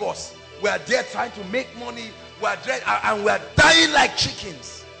and leave us. We are there trying to make money. We are there, and we are dying like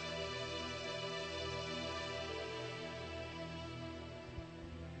chickens.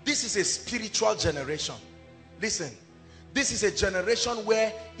 This is a spiritual generation. Listen, this is a generation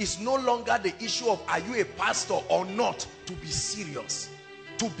where it's no longer the issue of are you a pastor or not to be serious.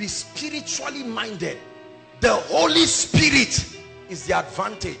 To be spiritually minded. The Holy Spirit is the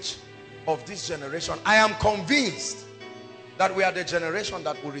advantage of this generation. I am convinced that we are the generation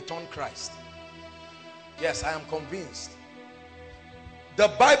that will return Christ. Yes, I am convinced. The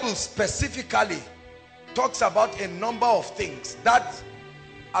Bible specifically talks about a number of things that,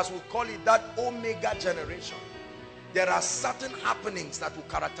 as we call it, that Omega generation. There are certain happenings that will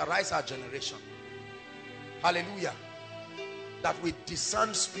characterize our generation. Hallelujah. That we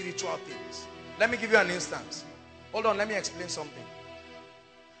discern spiritual things. Let me give you an instance. Hold on, let me explain something.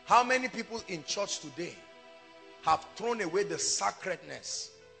 How many people in church today have thrown away the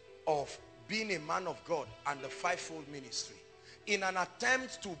sacredness of being a man of God and the fivefold ministry in an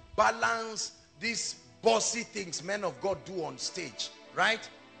attempt to balance these bossy things men of God do on stage, right?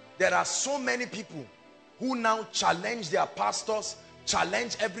 There are so many people who now challenge their pastors,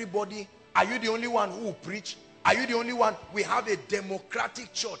 challenge everybody. Are you the only one who will preach? Are you the only one? We have a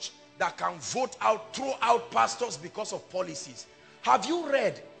democratic church that can vote out, throw out pastors because of policies. Have you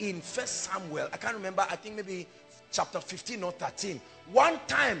read in 1 Samuel, I can't remember, I think maybe chapter 15 or 13, one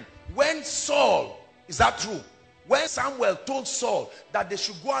time when Saul, is that true? When Samuel told Saul that they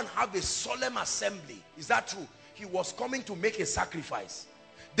should go and have a solemn assembly, is that true? He was coming to make a sacrifice.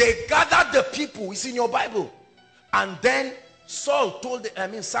 They gathered the people, it's in your Bible, And then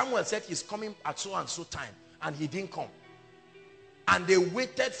Samuel said he's coming at so and so time, and he didn't come. And they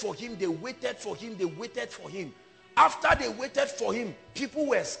waited for him, they waited for him, they waited for him. After they waited for him, people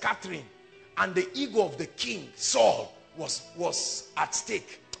were scattering, and the ego of the king, Saul, was at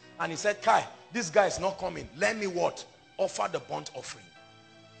stake. And he said, Kai, this guy is not coming. Let me what? Offer the burnt offering.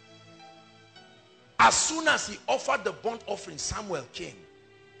 As soon as he offered the burnt offering, Samuel came.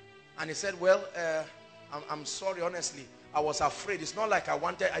 And he said, well, I'm sorry, honestly. I was afraid. It's not like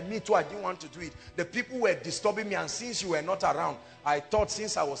me too, I didn't want to do it. The people were disturbing me, and since you were not around, I thought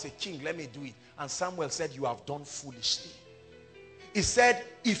since I was a king, let me do it. And Samuel said, you have done foolishly. He said,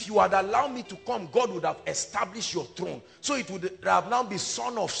 if you had allowed me to come, God would have established your throne. So it would have now been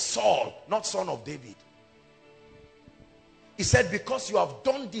son of Saul, not son of David. He said, because you have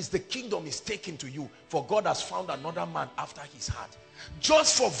done this, the kingdom is taken to you, for God has found another man after his heart.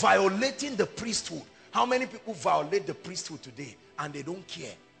 Just for violating the priesthood. How many people violate the priesthood today and they don't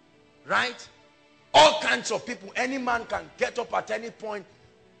care? Right? All kinds of people. Any man can get up at any point,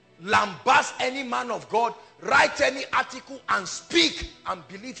 lambast any man of God, write any article and speak, and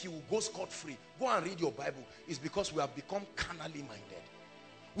believe he will go scot-free. Go and read your Bible. It's because we have become carnally minded.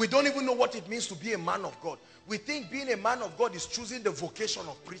 We don't even know what it means to be a man of God. We think being a man of God is choosing the vocation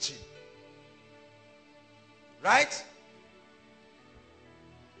of preaching. Right?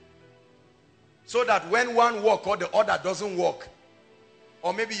 So that when one walks or the other doesn't walk,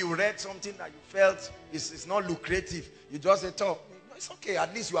 or maybe you read something that you felt is not lucrative, you just say, oh, it's okay,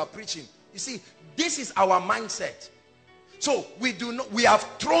 at least you are preaching. You see, this is our mindset. So we have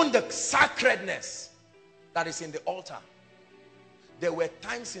thrown the sacredness that is in the altar. There were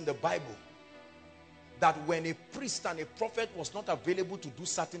times in the Bible that when a priest and a prophet was not available to do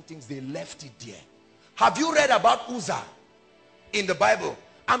certain things, they left it there. Have you read about Uzzah in the Bible?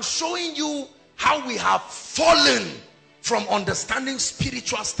 I'm showing you how we have fallen from understanding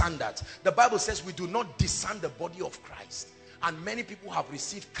spiritual standards. The Bible says we do not discern the body of Christ. And many people have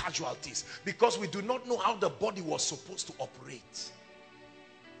received casualties because we do not know how the body was supposed to operate.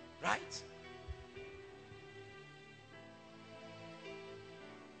 Right?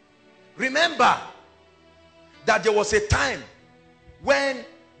 Remember that there was a time when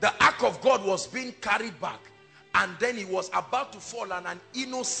the ark of God was being carried back, and then he was about to fall, and an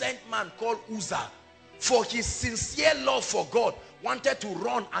innocent man called Uzzah, for his sincere love for God, wanted to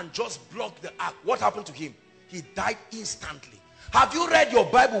run and just block the ark. What happened to him? He died instantly. Have you read your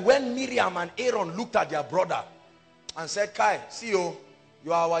Bible when Miriam and Aaron looked at their brother and said, Kai, see you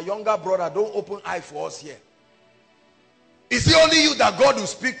are our younger brother, don't open eye for us here. Is it only you that God will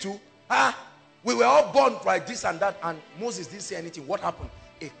speak to? Huh? We were all born like this and that, and Moses didn't say anything. What happened?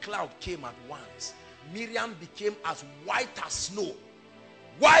 A cloud came at once. Miriam became as white as snow.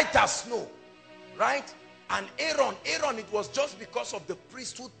 White as snow. Right? And Aaron, it was just because of the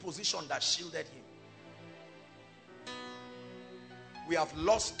priesthood position that shielded him. We have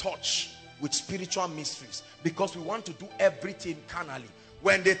lost touch with spiritual mysteries because we want to do everything carnally.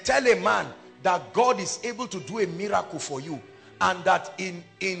 When they tell a man that God is able to do a miracle for you, and that in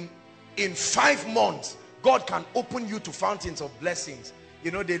 5 months God can open you to fountains of blessings, you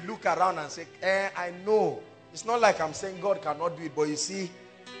know, they look around and say, I know. It's not like I'm saying God cannot do it, but you see,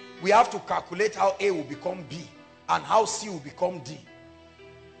 we have to calculate how A will become B and how C will become D.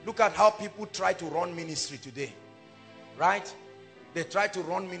 Look at how people try to run ministry today. Right? They try to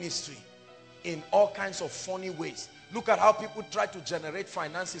run ministry in all kinds of funny ways. Look at how people try to generate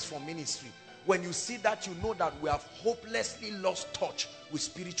finances for ministry. When you see that, you know that we have hopelessly lost touch with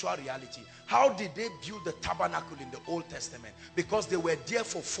spiritual reality. How did they build the tabernacle in the Old Testament? Because they were there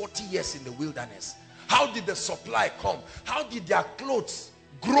for 40 years in the wilderness. How did the supply come? How did their clothes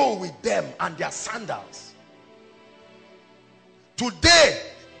grow with them and their sandals? Today,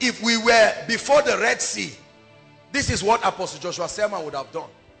 if we were before the Red Sea, this is what Apostle Joshua Selman would have done.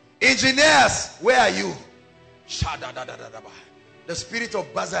 Engineers, where are you? The spirit of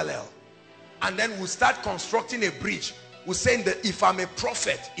Bezalel. And then we'll start constructing a bridge. We're saying that if I'm a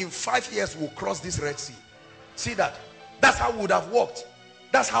prophet, in 5 years we'll cross this Red Sea. See that? That's how we would have worked.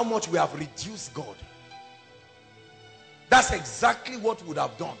 That's how much we have reduced God. That's exactly what we would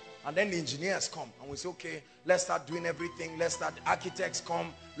have done. And then the engineers come and we say, okay, let's start doing everything. Let's start, architects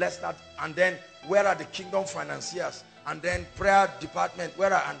come, let's start. And then where are the kingdom financiers? And then prayer department,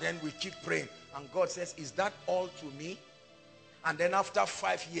 where are, and then we keep praying. And God says, is that all to me? And then after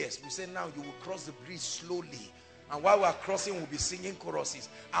 5 years, we say, now you will cross the bridge slowly. And while we are crossing, we'll be singing choruses.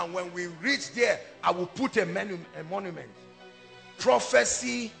 And when we reach there, I will put a monument.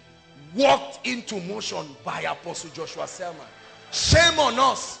 Prophecy walked into motion by Apostle Joshua Selman. Shame on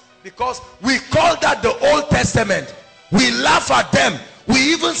us Because we call that the Old Testament. We laugh at them. We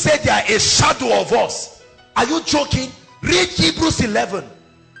even say they are a shadow of us. Are you joking? Read Hebrews 11.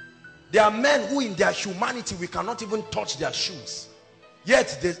 There are men who in their humanity we cannot even touch their shoes.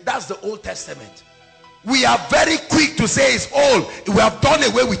 Yet that's the Old Testament. We are very quick to say it's old. We have done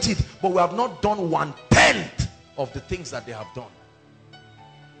away with it. But we have not done 1/10 of the things that they have done.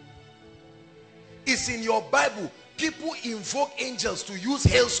 It's in your Bible. People invoke angels to use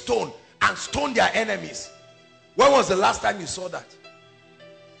hailstone and stone their enemies. When was the last time you saw that?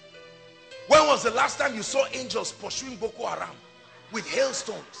 When was the last time you saw angels pursuing Boko Haram with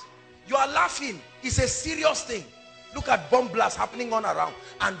hailstones? You are laughing. It's a serious thing. Look at bomb blasts happening on around,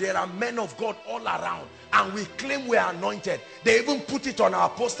 and there are men of God all around, and we claim we are anointed. They even put it on our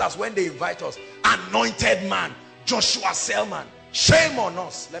posters when they invite us. Anointed man, Joshua Selman. Shame on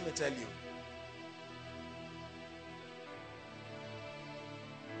us, let me tell you.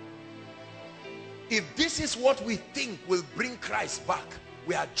 If this is what we think will bring Christ back,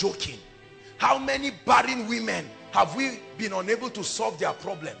 we are joking. How many barren women have we been unable to solve their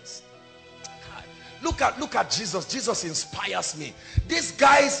problems? Look at Jesus. Jesus inspires me. These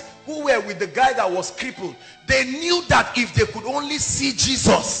guys who were with the guy that was crippled, they knew that if they could only see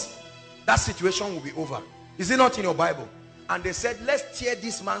Jesus, that situation will be over. Is it not in your Bible? And they said, let's tear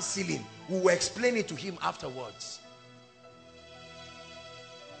this man's ceiling. We will explain it to him afterwards.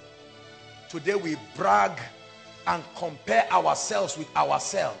 Today we brag and compare ourselves with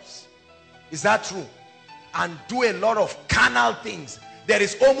ourselves. Is that true? And do a lot of carnal things. There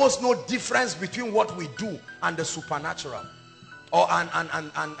is almost no difference between what we do and the supernatural, or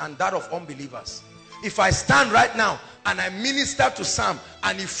and that of unbelievers. If I stand right now and I minister to Sam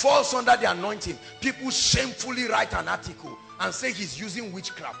and he falls under the anointing, people shamefully write an article and say he's using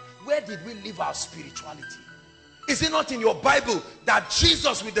witchcraft. Where did we live our spirituality? Is it not in your Bible that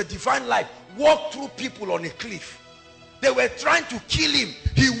Jesus with the divine life walked through people on a cliff? They were trying to kill him.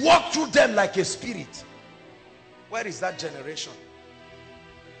 He walked through them like a spirit. Where is that generation?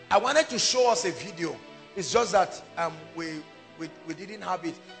 I wanted to show us a video. It's just that we didn't have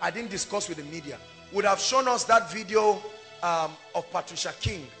it. I didn't discuss with the media. Would have shown us that video of Patricia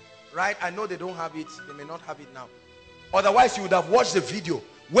King, right? I know they don't have it. They may not have it now. Otherwise, you would have watched the video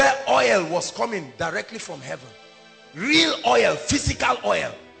where oil was coming directly from heaven. Real oil, physical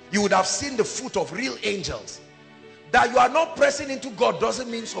oil. You would have seen the foot of real angels. That you are not pressing into God doesn't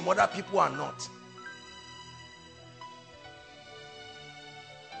mean some other people are not.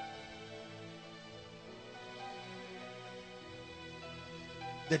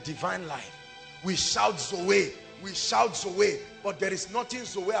 The divine life. We shout Zoe, we shout Zoe, but there is nothing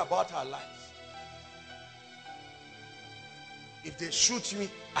Zoe about our lives. If they shoot me,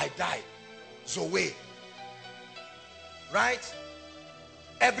 I die. Zoe. Right?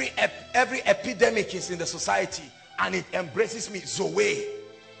 Every epidemic is in the society and it embraces me. Zoe.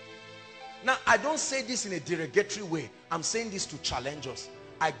 Now, I don't say this in a derogatory way. I'm saying this to challenge us.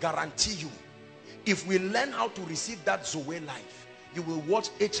 I guarantee you, if we learn how to receive that Zoe life, you will watch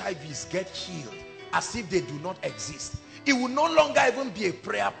HIVs get healed as if they do not exist. It will no longer even be a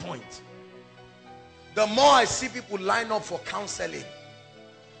prayer point. The more I see people line up for counseling,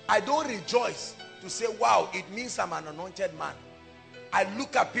 I don't rejoice to say, wow, it means I'm an anointed man. I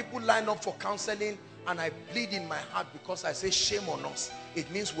look at people line up for counseling and I bleed in my heart because I say, shame on us. It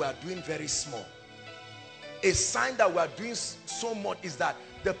means we are doing very small. A sign that we are doing so much is that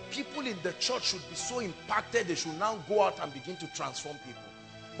the people in the church should be so impacted, they should now go out and begin to transform people.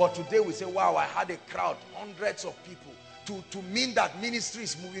 But today we say, wow, I had a crowd, hundreds of people, to mean that ministry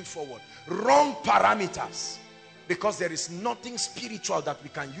is moving forward. Wrong parameters. Because there is nothing spiritual that we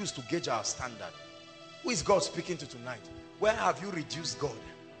can use to gauge our standard. Who is God speaking to tonight? Where have you reduced God?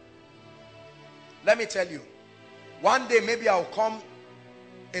 Let me tell you, one day maybe I'll come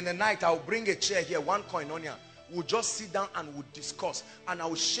in the night, I'll bring a chair here, one koinonia. We'll just sit down and we'll discuss, and I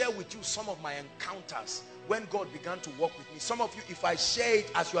will share with you some of my encounters when God began to work with me. Some of you, if I share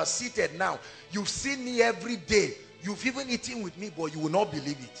it as you are seated now, you've seen me every day, you've even eaten with me, but you will not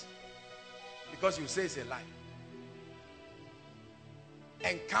believe it because you say it's a lie.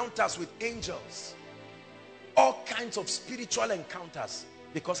 Encounters with angels, all kinds of spiritual encounters,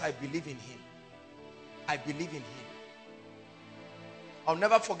 because I believe in him. I believe in him. I'll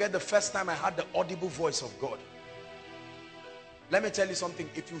never forget the first time I heard the audible voice of God. Let me tell you something.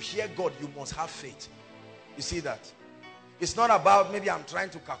 If you hear God, you must have faith. You see that? It's not about maybe I'm trying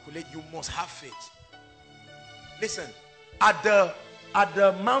to calculate. You must have faith. Listen, at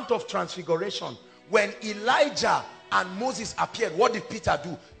the Mount of Transfiguration, when Elijah and Moses appeared, what did Peter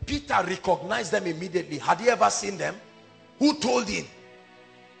do? Peter recognized them immediately. Had he ever seen them? Who told him?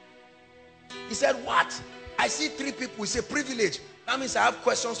 He said, what? I see 3 people. It's a privilege. That means I have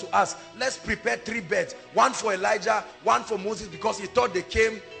questions to ask. Let's prepare 3 beds. One for Elijah, one for Moses, because he thought they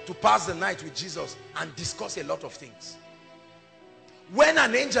came to pass the night with Jesus and discuss a lot of things. When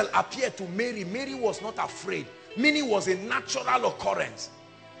an angel appeared to Mary, Mary was not afraid. Meaning was a natural occurrence.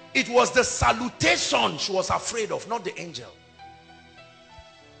 It was the salutation she was afraid of, not the angel.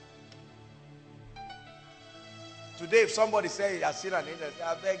 Today, if somebody says he has seen an angel, say,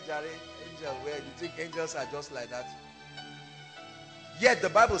 I beg, Jerry, angel, where do you think angels are just like that? Yet the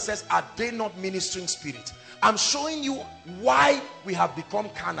Bible says, are they not ministering spirits? I'm showing you why we have become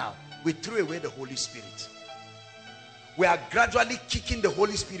carnal. We threw away the Holy Spirit. We are gradually kicking the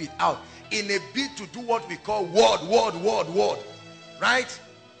Holy Spirit out in a bid to do what we call word. Right?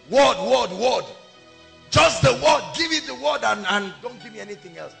 Word. Just the word. Give it the word and don't give me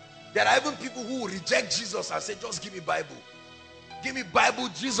anything else. There are even people who reject Jesus and say, just give me Bible. Give me Bible,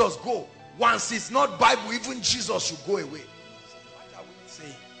 Jesus, go. Once it's not Bible, even Jesus should go away. What are we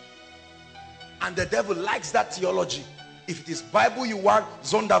saying? And the devil likes that theology. If it is Bible you want,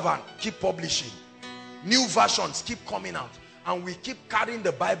 Zondervan, keep publishing. New versions keep coming out. And we keep carrying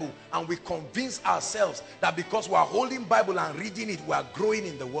the Bible and we convince ourselves that because we are holding Bible and reading it, we are growing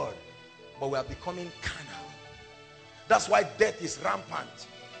in the word. But we are becoming carnal. That's why death is rampant.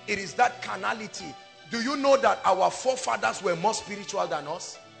 It is that carnality. Do you know that our forefathers were more spiritual than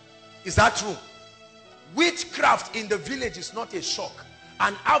us? Is that true? Witchcraft in the village is not a shock.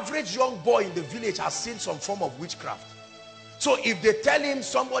 An average young boy in the village has seen some form of witchcraft. So if they tell him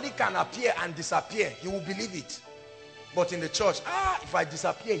somebody can appear and disappear, he will believe it. But in the church, if I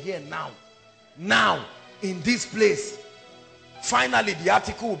disappear here now, in this place, finally the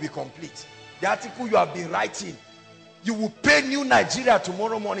article will be complete. The article you have been writing, you will pay New Nigeria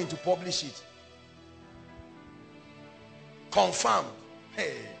tomorrow morning to publish it. Confirmed.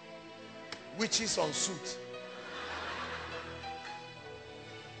 Hey, witches on suit.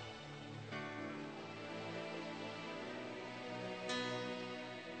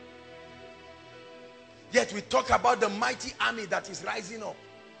 Yet we talk about the mighty army that is rising up.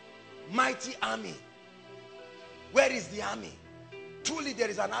 Mighty army. Where is the army? Truly there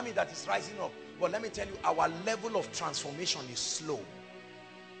is an army that is rising up. But let me tell you, our level of transformation is slow.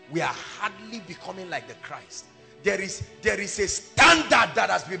 We are hardly becoming like the Christ. There is a standard that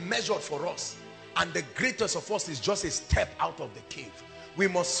has been measured for us. And the greatest of us is just a step out of the cave. We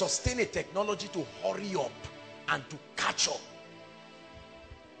must sustain a technology to hurry up and to catch up.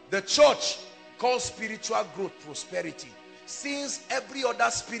 The church calls spiritual growth prosperity. Since every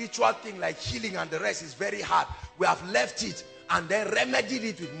other spiritual thing like healing and the rest is very hard, we have left it and then remedied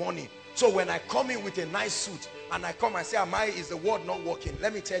it with money. So when I come in with a nice suit and I come and say, is the word not working?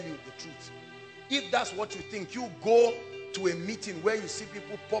 Let me tell you the truth. If that's what you think, you go to a meeting where you see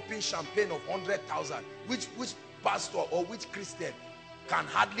people popping champagne of 100,000. Which pastor or which Christian can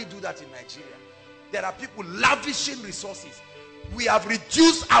hardly do that in Nigeria? There are people lavishing resources. We have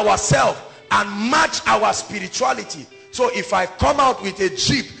reduced ourselves and match our spirituality. So if I come out with a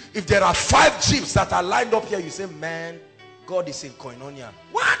jeep, if there are 5 jeeps that are lined up here, you say, man, God is in koinonia.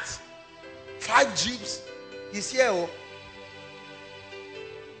 What? 5 jeeps? He's here. Oh.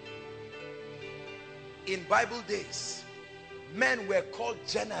 In Bible days, men were called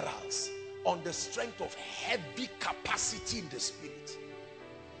generals on the strength of heavy capacity in the spirit.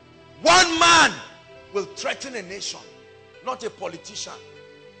 One man will threaten a nation, not a politician.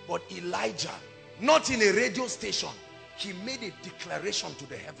 But Elijah, not in a radio station, he made a declaration to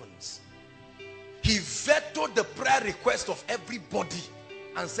the heavens. He vetoed the prayer request of everybody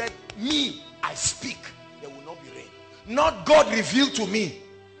and said, me, I speak, there will not be rain. Not God revealed to me.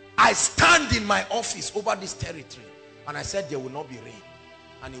 I stand in my office over this territory. And I said, there will not be rain.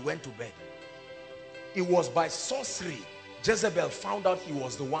 And he went to bed. It was by sorcery. Jezebel found out he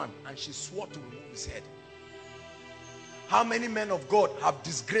was the one and she swore to remove his head. How many men of God have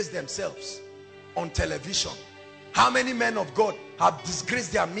disgraced themselves on television? How many men of God have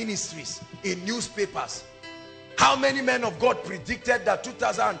disgraced their ministries in newspapers? How many men of God predicted that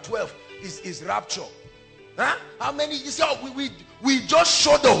 2012 is rapture? Huh? How many? You say, oh, we just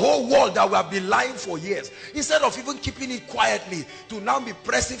showed the whole world that we have been lying for years. Instead of even keeping it quietly to now be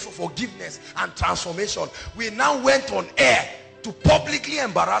pressing for forgiveness and transformation, we now went on air to publicly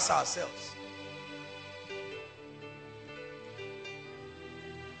embarrass ourselves.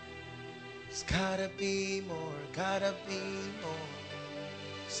 It's gotta be more, gotta be more.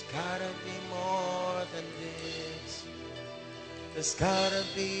 It's gotta be more than this. There's gotta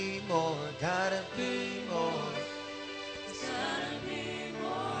be more, gotta be more. There's gotta be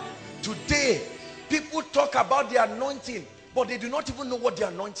more. Today, people talk about the anointing, but they do not even know what the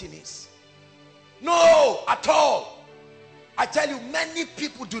anointing is. No, at all. I tell you, many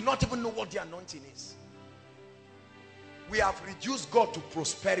people do not even know what the anointing is. We have reduced God to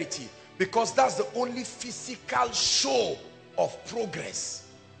prosperity because that's the only physical show of progress.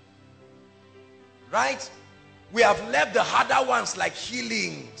 Right? We have left the harder ones like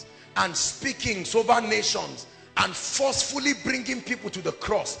healings and speakings over nations and forcefully bringing people to the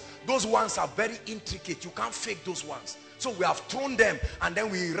cross. Those ones are very intricate. You can't fake those ones. So we have thrown them and then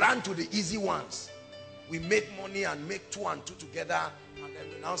we ran to the easy ones. We make money and make 2 and 2 together and then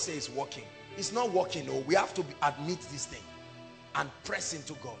we now say it's working. It's not working. No, we have to admit this thing and press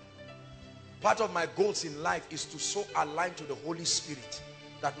into God. Part of my goals in life is to so align to the Holy Spirit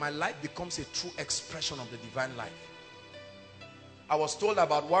that my life becomes a true expression of the divine life. I was told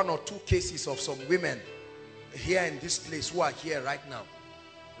about 1 or 2 cases of some women here in this place who are here right now.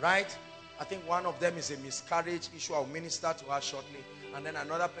 Right? I think one of them is a miscarriage issue. I'll minister to her shortly. And then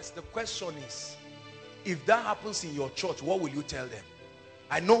another person. The question is, if that happens in your church, what will you tell them?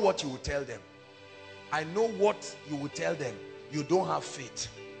 I know what you will tell them. I know what you will tell them. You don't have faith.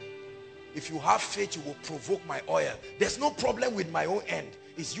 If you have faith, you will provoke my oil. There's no problem with my own end.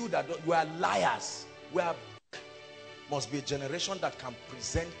 It's you that don't. You are liars. We must be a generation that can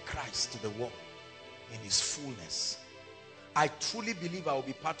present Christ to the world in his fullness. I truly believe I will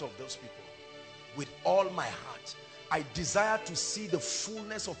be part of those people with all my heart. I desire to see the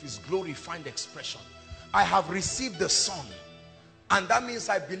fullness of his glory find expression. I have received the Son, and that means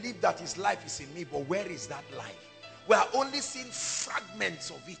I believe that his life is in me. But where is that life? We are only seeing fragments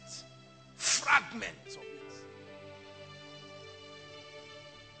of it. Fragments of it.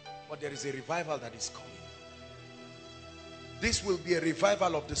 But there is a revival that is coming. This will be a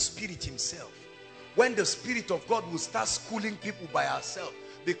revival of the Spirit himself. When the Spirit of God will start schooling people by ourselves.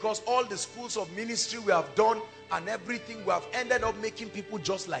 Because all the schools of ministry we have done and everything, we have ended up making people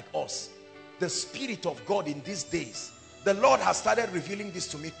just like us. The Spirit of God in these days, the Lord has started revealing this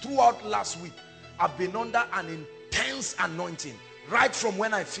to me. Throughout last week, I've been under an intense anointing. Right from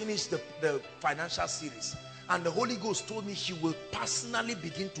when I finished the financial series. And the Holy Ghost told me he will personally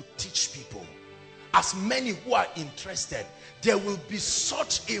begin to teach people. As many who are interested, there will be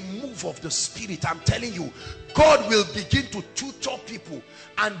such a move of the Spirit. I'm telling you, God will begin to tutor people.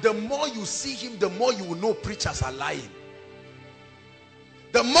 And the more you see him, the more you will know preachers are lying.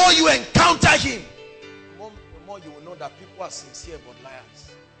 The more you encounter him, the more you will know that people are sincere but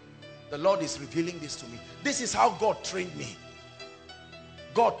liars. The Lord is revealing this to me. This is how God trained me.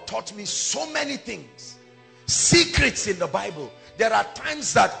 God taught me so many things. Secrets in the Bible. There are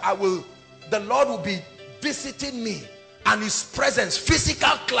times that the Lord will be visiting me and his presence,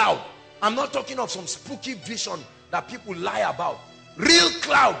 physical cloud. I'm not talking of some spooky vision that people lie about. Real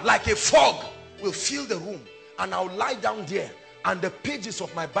cloud, like a fog, will fill the room. And I'll lie down there and the pages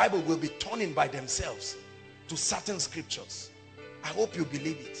of my Bible will be turning by themselves to certain scriptures. I hope you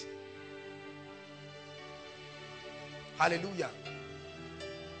believe it. Hallelujah.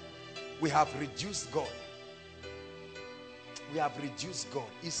 We have reduced God. We have reduced God.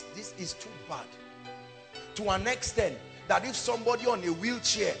 This is too bad. To an extent that if somebody on a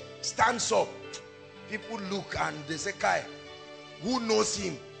wheelchair stands up, people look and they say, Kai, who knows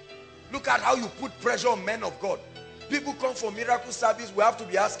him? Look at how you put pressure on men of God. People come for miracle service, we have to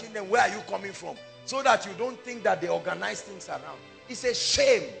be asking them, where are you coming from? So that you don't think that they organize things around. It's a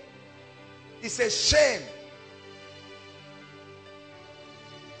shame. It's a shame.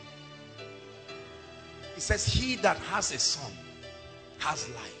 It says, he that has a son has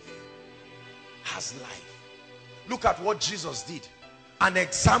life. Has life. Look at what Jesus did. An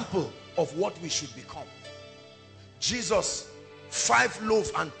example of what we should become. Jesus, 5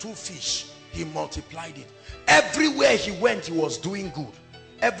 loaves and 2 fish, he multiplied it. Everywhere he went, he was doing good.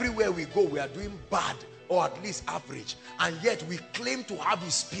 Everywhere we go, we are doing bad, or at least average. And yet we claim to have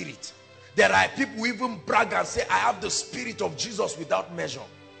his spirit. There are people who even brag and say, I have the spirit of Jesus without measure.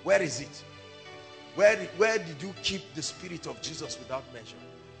 Where is it? Where did you keep the spirit of Jesus without measure?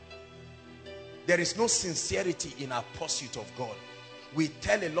 There is no sincerity in our pursuit of God. We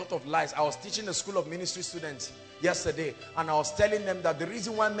tell a lot of lies. I was teaching a school of ministry students yesterday, and I was telling them that the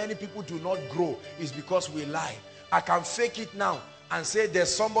reason why many people do not grow is because we lie. I can fake it now and say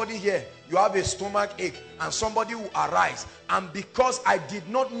there's somebody here, you have a stomach ache, and somebody will arise, and because I did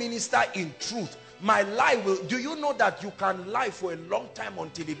not minister in truth, my lie will. Do you know that you can lie for a long time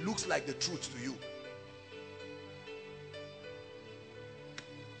until it looks like the truth to you?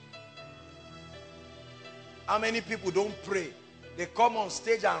 How many people don't pray? They come on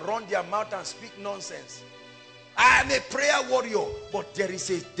stage and run their mouth and speak nonsense. I am a prayer warrior, but there is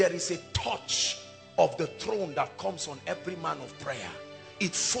a touch of the throne that comes on every man of prayer.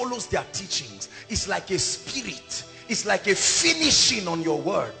 it follows their teachings. It's like a spirit. It's like a finishing on your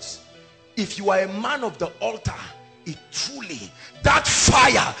words. If you are a man of the altar, it truly, that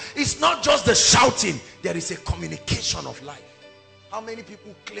fire is not just the shouting. There is a communication of life. How many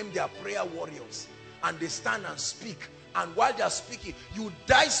people claim they are prayer warriors and they stand and speak, and while they are speaking, you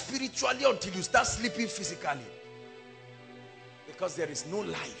die spiritually until you start sleeping physically, because there is no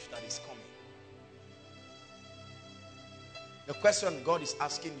life that is coming. The question God is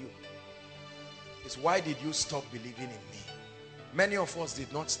asking you is, why did you stop believing in me? Many of us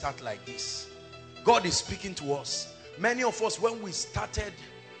did not start like this. God is speaking to us. Many of us, when we started,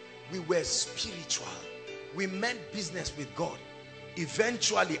 we were spiritual. We meant business with God.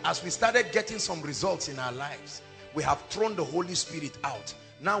 Eventually, as we started getting some results in our lives, we have thrown the Holy Spirit out.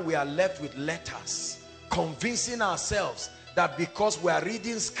 Now we are left with letters, convincing ourselves that because we are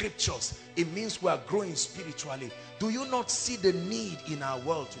reading scriptures, it means we are growing spiritually. Do you not see the need in our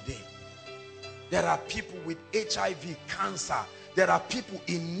world today? There are people with HIV, cancer. There are people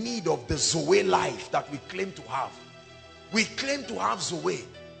in need of the Zoe life that we claim to have. We claim to have Zoe.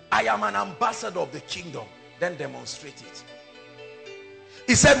 I am an ambassador of the kingdom. Then demonstrate it.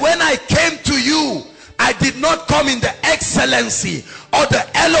 He said, when I came to you, I did not come in the excellency or the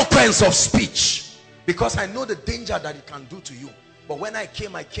eloquence of speech, because I know the danger that it can do to you. But when I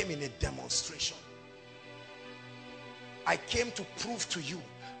came in a demonstration. I came to prove to you.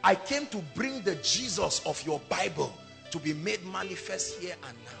 I came to bring the Jesus of your Bible to be made manifest here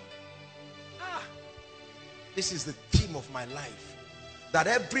and now. This is the theme of my life. That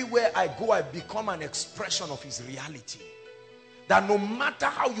everywhere I go, I become an expression of his reality. That no matter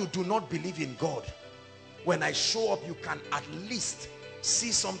how you do not believe in God, when I show up, you can at least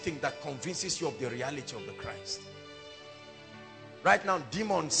see something that convinces you of the reality of the Christ. Right now,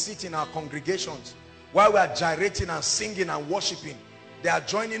 demons sit in our congregations while we are gyrating and singing and worshiping. They are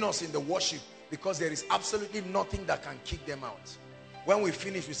joining us in the worship because there is absolutely nothing that can kick them out. When we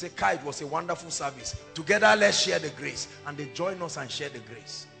finish, we say, Kai, it was a wonderful service. Together, let's share the grace. And they join us and share the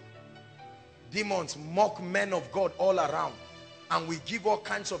grace. Demons mock men of God all around, and we give all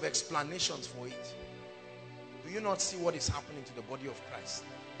kinds of explanations for it. Do you not see what is happening to the body of Christ?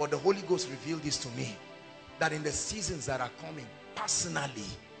 But the Holy Ghost revealed this to me, that in the seasons that are coming, personally,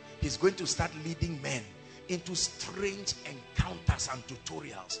 he's going to start leading men into strange encounters and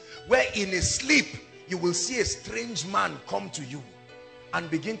tutorials, where in a sleep, you will see a strange man come to you and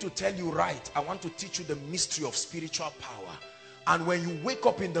begin to tell you, right, I want to teach you the mystery of spiritual power. And when you wake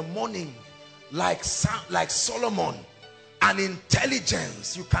up in the morning, like Solomon, an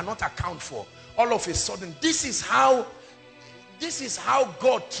intelligence you cannot account for, all of a sudden, this is how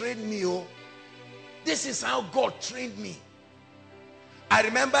God trained me. Oh, this is how God trained me. I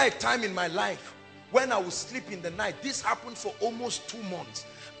remember a time in my life when I would sleep in the night. This happened for almost 2 months,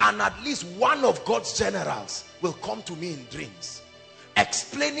 and at least one of God's generals will come to me in dreams,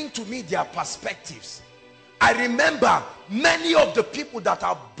 explaining to me their perspectives. I remember many of the people that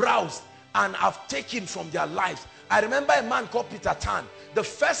I've browsed and I've taken from their lives. I remember a man called Peter Tan. The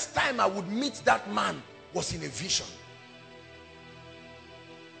first time I would meet that man was in a vision.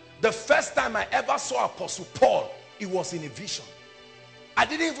 The first time I ever saw Apostle Paul, it was in a vision. I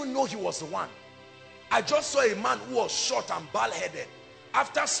didn't even know he was the one. I just saw a man who was short and bald-headed.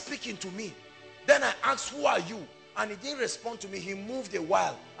 After speaking to me, then I asked, who are you? And he didn't respond to me. He moved a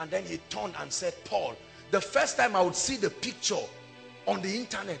while, and then he turned and said, Paul. The first time I would see the picture on the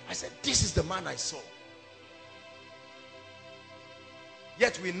internet, I said, this is the man I saw.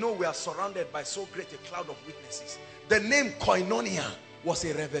 Yet we know we are surrounded by so great a cloud of witnesses. The name Koinonia was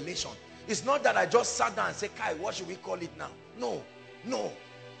a revelation. It's not that I just sat down and said, Kai, what should we call it now? No, no.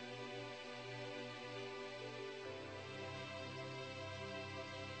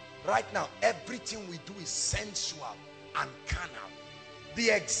 Right now, everything we do is sensual and carnal. The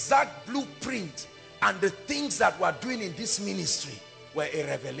exact blueprint and the things that we're doing in this ministry were a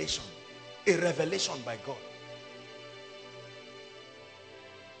revelation by God.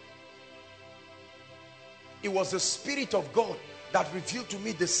 It was the Spirit of God that revealed to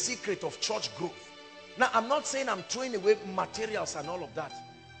me the secret of church growth. Now, I'm not saying I'm throwing away materials and all of that.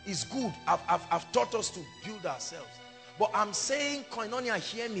 It's good. I've taught us to build ourselves. But I'm saying, Koinonia,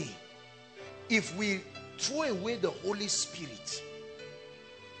 hear me. If we throw away the Holy Spirit,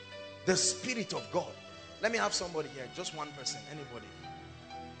 the Spirit of God. Let me have somebody here, just one person, anybody.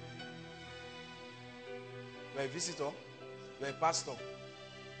 You're a visitor, you're a pastor.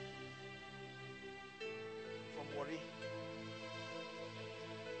 From Wari.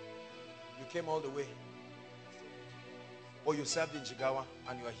 You came all the way. Or you served in Jigawa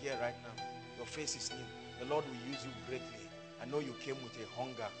and you are here right now. Your face is new. The Lord will use you greatly. I know you came with a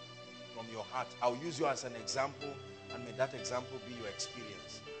hunger from your heart. I'll use you as an example, and may that example be your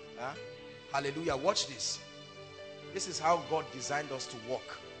experience. Huh? Hallelujah. Watch this. This is how God designed us to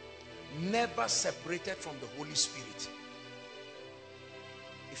walk. Never separated from the Holy Spirit.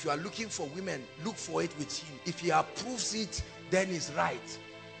 If you are looking for women, look for it with him. If he approves it, then it's right.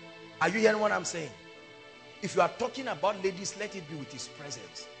 Are you hearing what I'm saying? If you are talking about ladies, let it be with his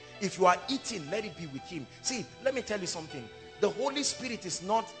presence. If you are eating, let it be with him. See, let me tell you something. The Holy Spirit is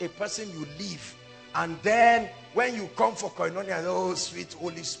not a person you leave, and then when you come for koinonia, oh sweet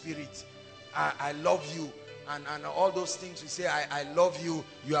Holy Spirit, I love you, and all those things we say, I love you,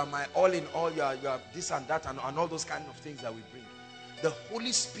 you are my all in all, you are this and that, and all those kind of things that we bring. The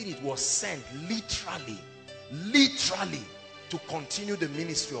Holy Spirit was sent literally to continue the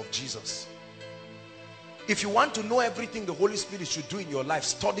ministry of Jesus. If you want to know everything the Holy Spirit should do in your life,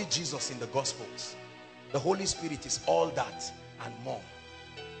 study Jesus in the Gospels. The Holy Spirit is all that and more.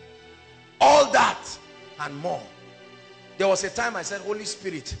 All that and more. There was a time I said, Holy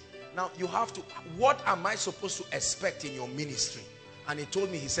Spirit, now you have to, what am I supposed to expect in your ministry? And he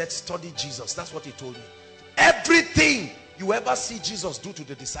told me, he said, study Jesus. That's what he told me. Everything you ever see Jesus do to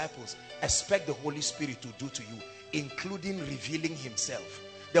the disciples, expect the Holy Spirit to do to you, including revealing himself.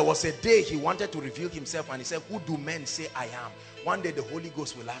 There was a day he wanted to reveal himself, and he said, who do men say I am? One day the Holy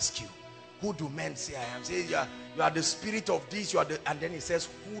Ghost will ask you, who do men say I am? Say, you are the spirit of this, you are the, and then he says,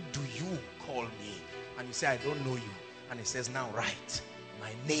 who do you call me? And you say, I don't know you. And he says, now write, my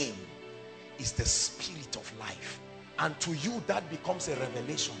name is the Spirit of life. And to you that becomes a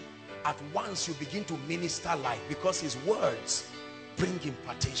revelation. At once you begin to minister life, because his words bring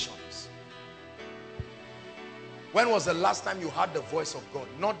impartations. When was the last time you heard the voice of God?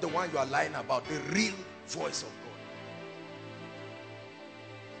 Not the one you are lying about, the real voice of God.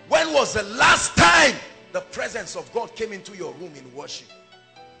 When was the last time the presence of God came into your room in worship?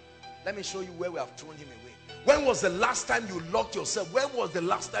 Let me show you where we have thrown him away. When was the last time you locked yourself? When was the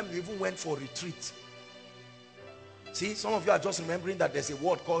last time you even went for retreat? See, some of you are just remembering that there's a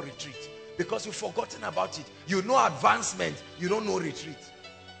word called retreat because you've forgotten about it. You know advancement, you don't know retreat.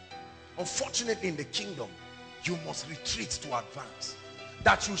 Unfortunately, in the kingdom, you must retreat to advance.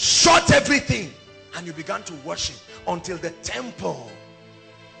 That you shut everything and you began to worship until the temple,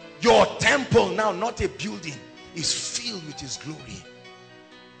 your temple now, not a building, is filled with his glory.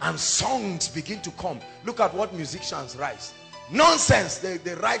 And songs begin to come. Look at what musicians write. Nonsense.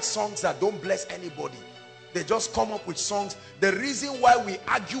 They write songs that don't bless anybody. They just come up with songs. The reason why we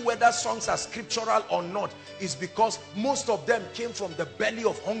argue whether songs are scriptural or not is because most of them came from the belly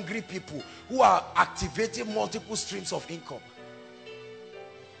of hungry people who are activating multiple streams of income.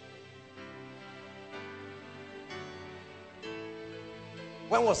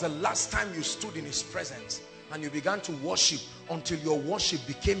 When was the last time you stood in his presence and you began to worship until your worship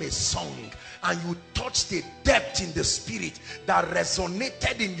became a song and you touched a depth in the spirit that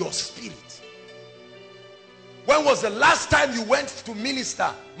resonated in your spirit? When was the last time you went to minister,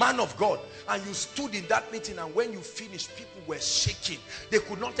 man of God, and you stood in that meeting, and when you finished, people were shaking. They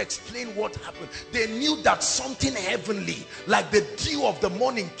could not explain what happened. They knew that something heavenly, like the dew of the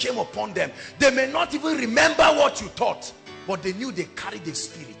morning, came upon them. They may not even remember what you taught, but they knew they carried the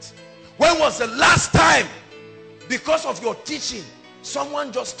spirit. When was the last time, because of your teaching,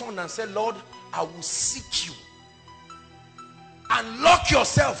 someone just turned and said, Lord, I will seek you, and lock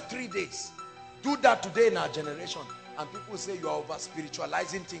yourself 3 days? Do that today in our generation, and people say you are over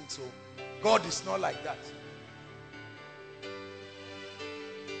spiritualizing things. So God is not like that.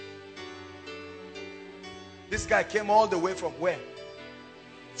 This guy came all the way from where?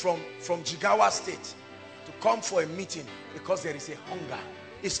 From Jigawa State to come for a meeting because there is a hunger.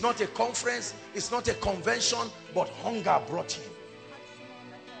 It's not a conference, it's not a convention, but hunger brought him.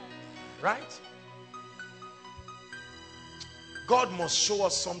 Right? God must show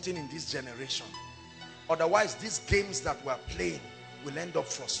us something in this generation. Otherwise, these games that we're playing will end up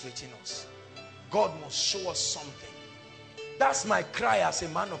frustrating us. God must show us something. That's my cry as a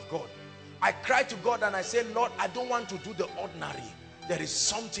man of God. I cry to God and I say, Lord, I don't want to do the ordinary. There is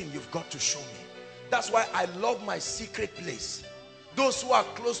something you've got to show me. That's why I love my secret place. Those who are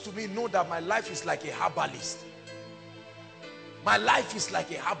close to me know that my life is like a herbalist. My life is like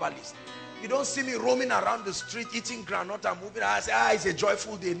a herbalist. You don't see me roaming around the street eating groundnut and moving. I say, it's a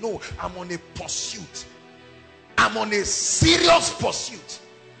joyful day. No, I'm on a pursuit. I'm on a serious pursuit.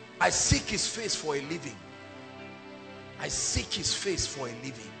 I seek his face for a living. I seek his face for a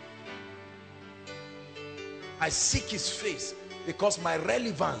living. I seek his face because my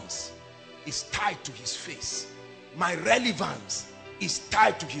relevance is tied to his face. My relevance is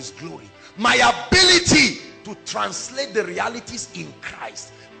tied to his glory. My ability to translate the realities in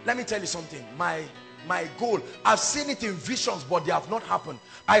Christ. Let me tell you something. My goal, I've seen it in visions, but they have not happened.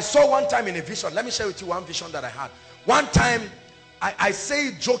 I saw one time in a vision. Let me share with you one vision that I had. One time, I say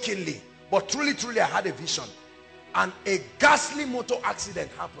it jokingly, but truly I had a vision, and a ghastly motor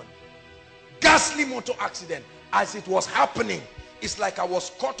accident happened. Ghastly motor accident. As it was happening, it's like I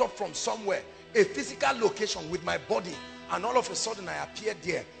was caught up from somewhere, a physical location with my body, and all of a sudden I appeared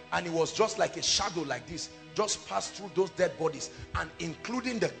there, and it was just like a shadow like this, just passed through those dead bodies, and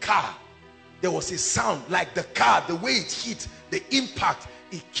including the car. There was a sound like the car, the way it hit, the impact,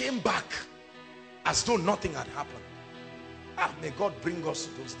 it came back as though nothing had happened. May God bring us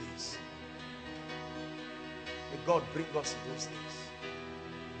to those days. May God bring us to those days.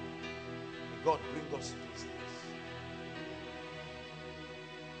 May God bring us to those days.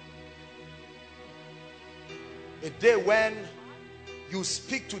 A day when you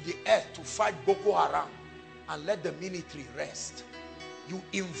speak to the earth to fight Boko Haram and let the military rest. You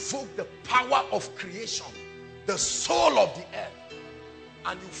invoke the power of creation, the soul of the earth,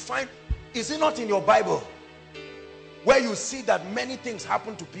 and you find, is it not in your Bible where you see that many things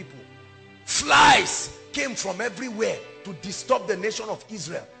happen to people? Flies came from everywhere to disturb the nation of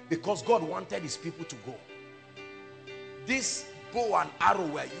Israel because God wanted his people to go. This bow and arrow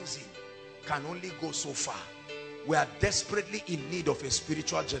we're using can only go so far. We are desperately in need of a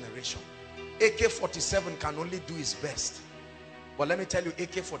spiritual generation. AK-47 can only do its best. But let me tell you,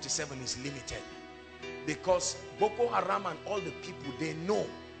 AK-47 is limited. Because Boko Haram and all the people, they know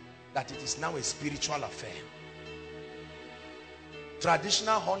that it is now a spiritual affair.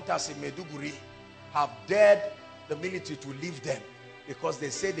 Traditional hunters in Maiduguri have dared the military to leave them because they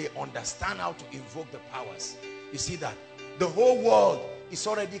say they understand how to invoke the powers. You see that? The whole world is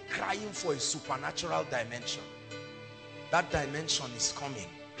already crying for a supernatural dimension. That dimension is coming.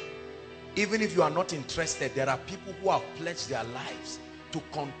 Even if you are not interested, there are people who have pledged their lives to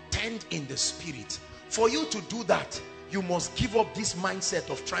contend in the spirit. For you to do that, you must give up this mindset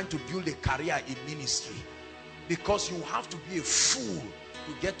of trying to build a career in ministry, because you have to be a fool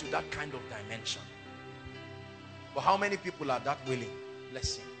to get to that kind of dimension. But how many people are that willing?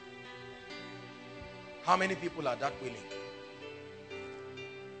 Bless you. How many people are that willing?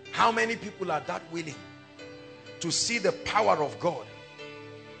 How many people are that willing to see the power of God?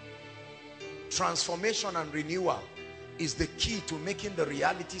 Transformation and renewal is the key to making the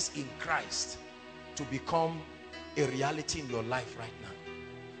realities in Christ to become a reality in your life right now.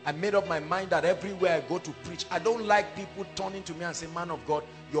 I made up my mind that everywhere I go to preach, I don't like people turning to me and saying, man of God,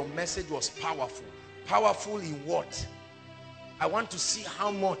 your message was powerful. Powerful in what? I want to see how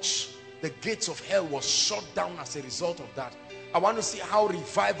much the gates of hell was shut down as a result of that. I want to see how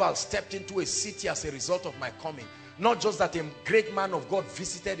revival stepped into a city as a result of my coming. Not just that a great man of God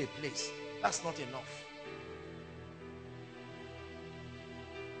visited a place. That's not enough.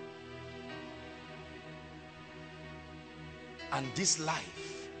 And this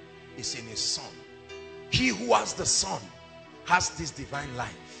life is in his Son. He who has the Son has this divine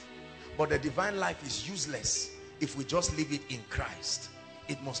life. But the divine life is useless if we just leave it in Christ.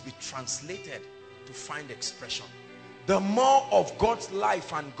 It must be translated to find expression. The more of God's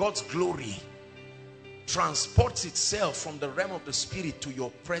life and God's glory transports itself from the realm of the spirit to your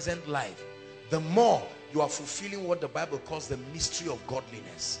present life, the more you are fulfilling what the Bible calls the mystery of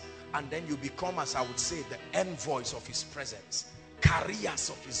godliness. And then you become, as I would say, the envoys of his presence, carriers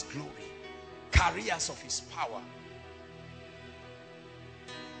of his glory, carriers of his power.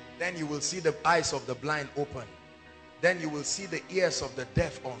 Then you will see the eyes of the blind open. Then you will see the ears of the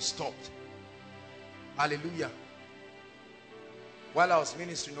deaf unstopped. Hallelujah. While I was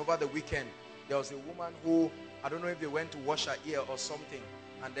ministering over the weekend, there was a woman who, I don't know if they went to wash her ear or something,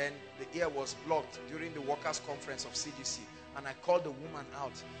 and then the ear was blocked during the workers' conference of CGC. And I called the woman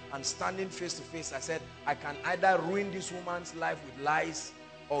out, and standing face to face, I said, I can either ruin this woman's life with lies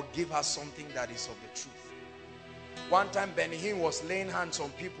or give her something that is of the truth. One time Benny Hinn was laying hands on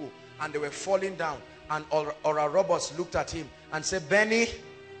people and they were falling down, and Ora Roberts looked at him and said, Benny,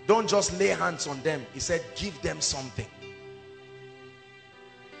 don't just lay hands on them. He said, give them something.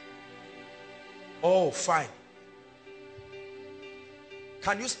 Oh, fine.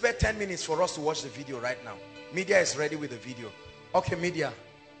 Can you spare 10 minutes for us to watch the video right now? Media is ready with the video. Okay, media.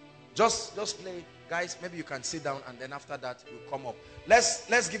 Just play it. Guys, maybe you can sit down, and then after that, you come up.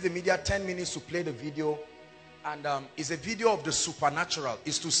 Let's give the media 10 minutes to play the video. And it's a video of the supernatural.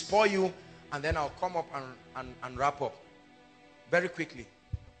 It's to spoil you, and then I'll come up and wrap up very quickly.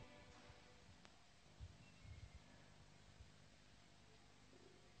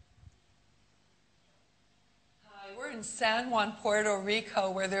 in San Juan, Puerto Rico,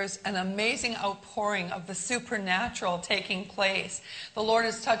 where there's an amazing outpouring of the supernatural taking place. The Lord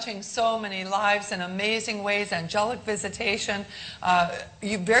is touching so many lives in amazing ways, angelic visitation,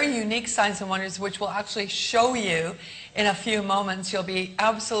 very unique signs and wonders, which will actually show you in a few moments. You'll be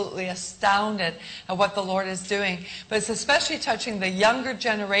absolutely astounded at what the Lord is doing. But it's especially touching the younger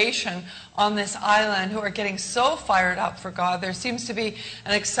generation on this island who are getting so fired up for God. There seems to be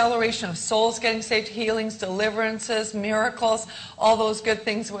an acceleration of souls getting saved, healings, deliverances, miracles, all those good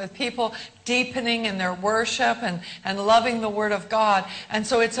things, with people deepening in their worship and loving the Word of God. And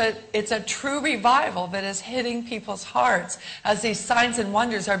so it's a true revival that is hitting people's hearts as these signs and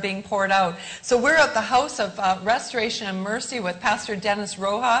wonders are being poured out. So we're at the House of Restoration and Mercy with Pastor Dennis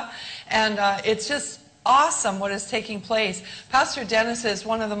Roja, and it's just awesome what is taking place. Pastor Dennis is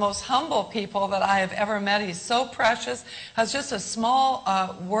one of the most humble people that I have ever met. He's so precious, has just a small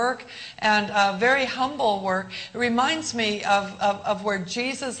work and very humble work. It reminds me of where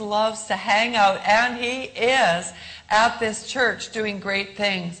Jesus loves to hang out, and he is at this church doing great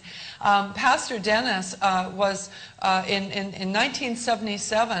things. Pastor Dennis was in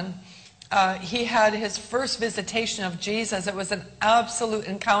 1977. He had his first visitation of Jesus. It was an absolute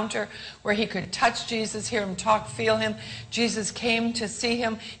encounter where he could touch Jesus, hear him talk, feel him. Jesus came to see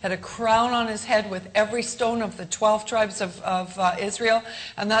him. He had a crown on his head with every stone of the 12 tribes of Israel.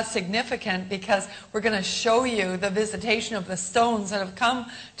 And that's significant because we're going to show you the visitation of the stones that have come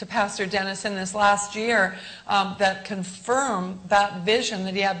to Pastor Dennis in this last year that confirm that vision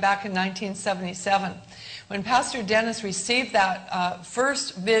that he had back in 1977. When Pastor Dennis received that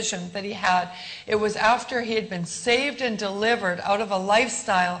first vision that he had, it was after he had been saved and delivered out of a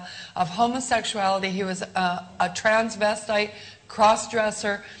lifestyle of homosexuality. He was a transvestite,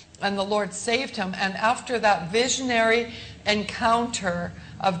 cross-dresser, and the Lord saved him. And after that visionary encounter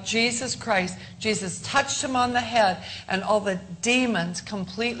of Jesus Christ, Jesus touched him on the head, and all the demons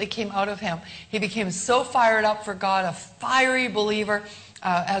completely came out of him. He became so fired up for God, a fiery believer,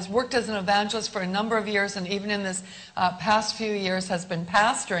 has worked as an evangelist for a number of years, and even in this past few years has been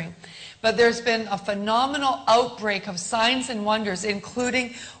pastoring. But there's been a phenomenal outbreak of signs and wonders,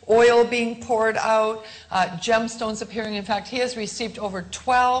 including oil being poured out, gemstones appearing. In fact, he has received over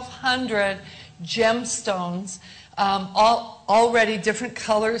 1,200 gemstones, already different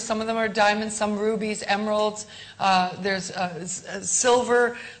colors. Some of them are diamonds, some rubies, emeralds. There's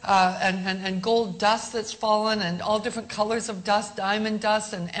silver and gold dust that's fallen, and all different colors of dust, diamond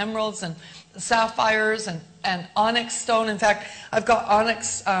dust and emeralds and sapphires and onyx stone. In fact, I've got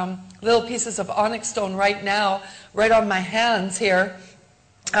onyx, little pieces of onyx stone right now, right on my hands here,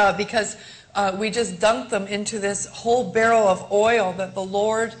 because we just dunked them into this whole barrel of oil that the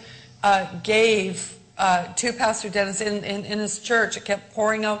Lord gave to Pastor Dennis in his church. It kept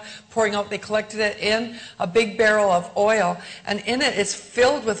pouring out. They collected it in a big barrel of oil, and in it is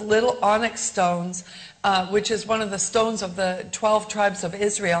filled with little onyx stones, which is one of the stones of the 12 tribes of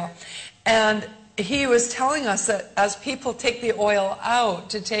Israel. And he was telling us that as people take the oil out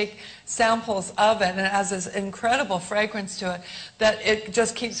to take samples of it, and it has this incredible fragrance to it, that it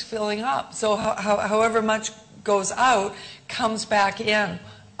just keeps filling up. So however much goes out comes back in.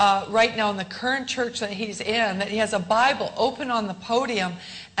 Right now in the current church that he's in, that he has a Bible open on the podium,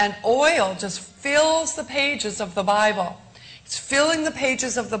 and oil just fills the pages of the Bible. It's filling the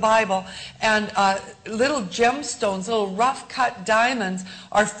pages of the Bible, and little gemstones, little rough cut diamonds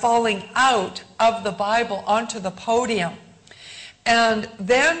are falling out of the Bible onto the podium. And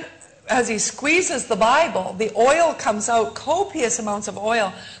then as he squeezes the Bible, the oil comes out, copious amounts of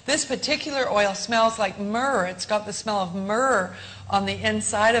oil. This particular oil smells like myrrh. It's got the smell of myrrh on the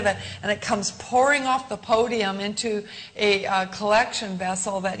inside of it, and it comes pouring off the podium into a collection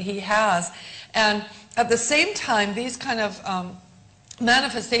vessel that he has. And at the same time, these kind of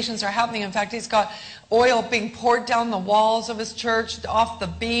manifestations are happening. In fact, he's got oil being poured down the walls of his church, off the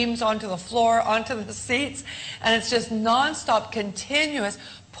beams, onto the floor, onto the seats, and it's just nonstop, continuous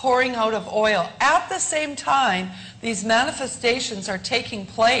pouring out of oil. At the same time, these manifestations are taking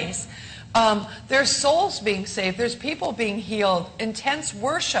place. There's souls being saved. There's people being healed. Intense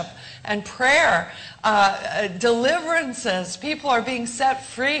worship and prayer. Deliverances. People are being set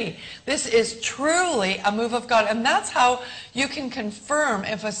free. This is truly a move of God. And that's how you can confirm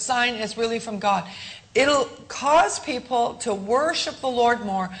if a sign is really from God. It'll cause people to worship the Lord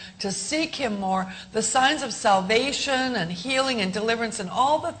more, to seek Him more. The signs of salvation and healing and deliverance and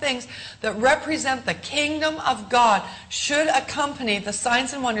all the things that represent the kingdom of God should accompany the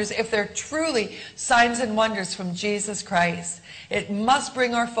signs and wonders if they're truly signs and wonders from Jesus Christ. It must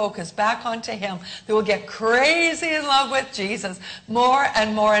bring our focus back onto him. That we'll get crazy in love with Jesus more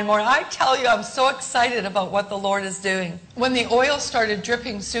and more and more. I tell you, I'm so excited about what the Lord is doing. When the oil started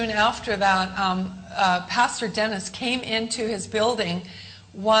dripping soon after that, Pastor Dennis came into his building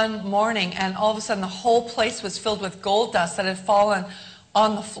one morning, and all of a sudden the whole place was filled with gold dust that had fallen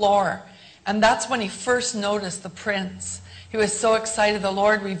on the floor. And that's when he first noticed the prints. He was so excited. The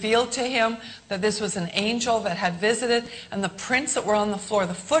Lord revealed to him that this was an angel that had visited, and the prints that were on the floor,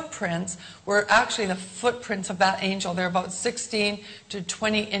 the footprints, were actually the footprints of that angel. They're about 16 to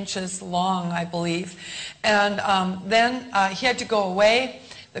 20 inches long, I believe. And then he had to go away.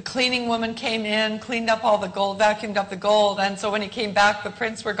 The cleaning woman came in, cleaned up all the gold, vacuumed up the gold, and so when he came back, the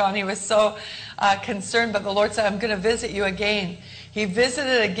prints were gone. He was so concerned, but the Lord said, I'm going to visit you again. He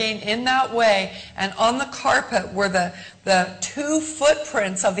visited again in that way, and on the carpet were the 2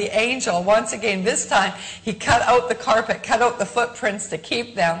 footprints of the angel. Once again, this time, he cut out the carpet, cut out the footprints to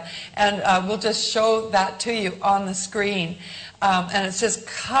keep them, and we'll just show that to you on the screen. And it's just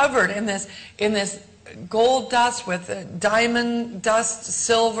covered in this gold dust with diamond dust,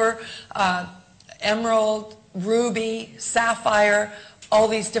 silver, emerald, ruby, sapphire, all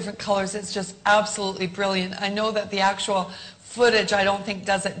these different colors. It's just absolutely brilliant. I know that the actual footage, I don't think,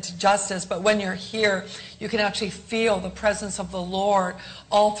 does it justice, but when you're here, you can actually feel the presence of the Lord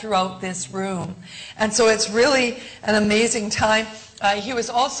all throughout this room. And so it's really an amazing time. He was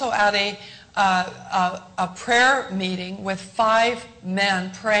also at a prayer meeting with 5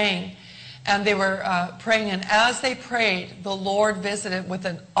 men praying. And they were praying, and as they prayed, the Lord visited with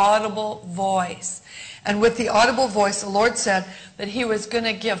an audible voice. And with the audible voice, the Lord said that he was going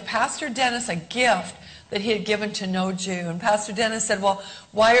to give Pastor Dennis a gift that he had given to no Jew. And Pastor Dennis said, well,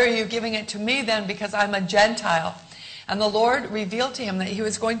 why are you giving it to me then? Because I'm a Gentile. And the Lord revealed to him that he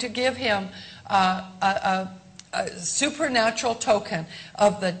was going to give him a supernatural token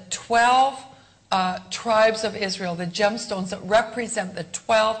of the 12 tribes of Israel, the gemstones that represent the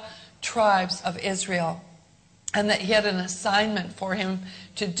 12 tribes of Israel, and that he had an assignment for him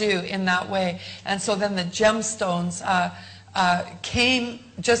to do in that way. And so then the gemstones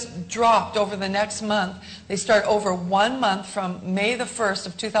just dropped over the next month. They start over 1 month from May the 1st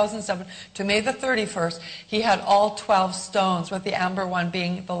of 2007 to May the 31st. He had all 12 stones, with the amber one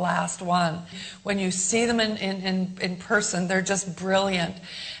being the last one. When you see them in person, they're just brilliant,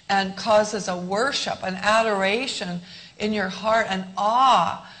 and causes a worship, an adoration in your heart, an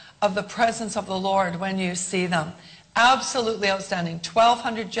awe of the presence of the Lord when you see them. Absolutely outstanding.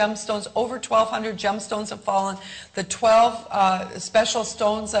 1,200 gemstones, over 1,200 gemstones have fallen. The 12 special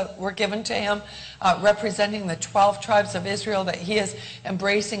stones that were given to him, representing the 12 tribes of Israel that he is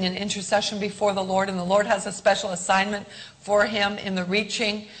embracing in intercession before the Lord. And the Lord has a special assignment for him in the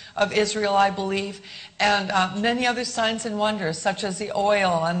reaching of Israel, I believe. And many other signs and wonders, such as the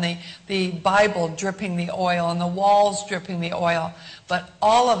oil and the Bible dripping the oil and the walls dripping the oil. But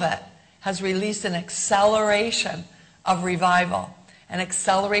all of it has released an acceleration of revival, an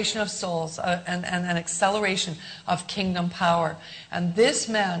acceleration of souls, and an acceleration of kingdom power. And this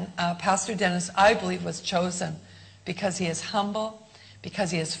man, Pastor Dennis, I believe, was chosen because he is humble, because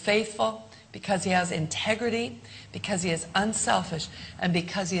he is faithful, because he has integrity, because he is unselfish, and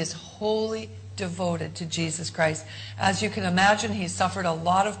because he is wholly devoted to Jesus Christ. As you can imagine, he suffered a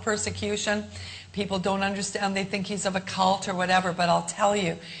lot of persecution. People don't understand. They think he's of a cult or whatever, but I'll tell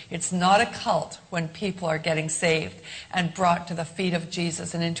you, it's not a cult when people are getting saved and brought to the feet of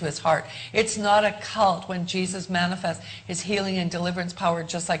Jesus and into his heart. It's not a cult when Jesus manifests his healing and deliverance power,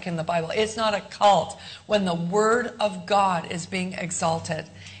 just like in the Bible. It's not a cult when the Word of God is being exalted.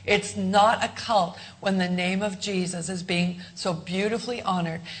 It's not a cult when the name of Jesus is being so beautifully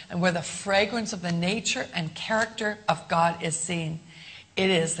honored and where the fragrance of the nature and character of God is seen. It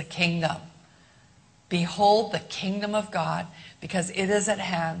is the kingdom. Behold the kingdom of God, because it is at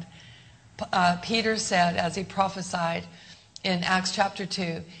hand. Peter said, as he prophesied in Acts chapter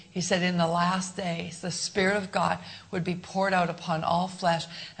 2, he said, in the last days, the Spirit of God would be poured out upon all flesh.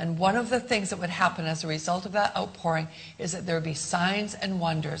 And one of the things that would happen as a result of that outpouring is that there would be signs and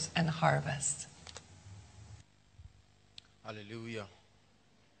wonders and harvest. Hallelujah.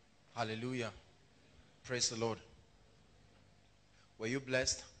 Hallelujah. Praise the Lord. Were you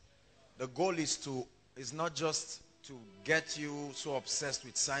blessed? The goal is not just to get you so obsessed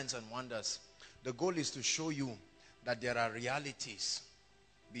with signs and wonders. The goal is to show you that there are realities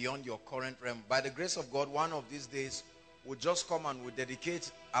beyond your current realm. By the grace of God, one of these days, we'll just come and we'll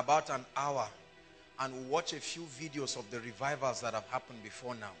dedicate about an hour and we'll watch a few videos of the revivals that have happened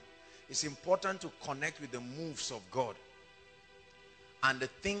before now. It's important to connect with the moves of God and the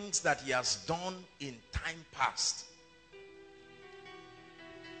things that he has done in time past.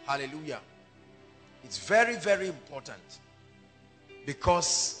 Hallelujah. It's very, very important,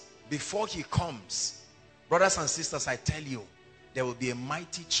 because before he comes, brothers and sisters, I tell you, there will be a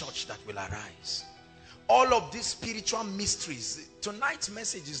mighty church that will arise. All of these spiritual mysteries, tonight's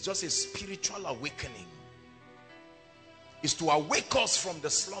message is just a spiritual awakening. It's to awake us from the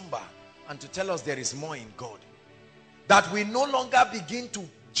slumber and to tell us there is more in God. That we no longer begin to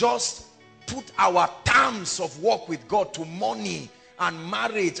just put our terms of work with God to money and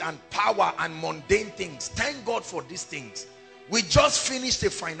marriage and power and mundane things. Thank God for these things. We just finished a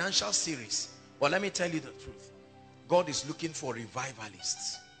financial series. But let me tell you the truth. God is looking for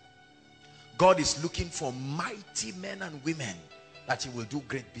revivalists. God is looking for mighty men and women that he will do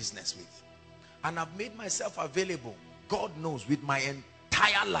great business with. And I've made myself available, God knows, with my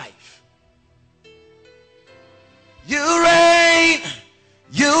entire life. You reign,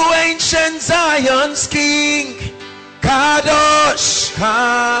 you ancient Zion's King. Kadosh,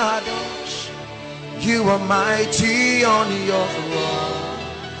 Kadosh, you are mighty on your throne.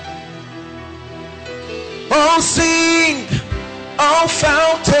 Oh, sing, oh,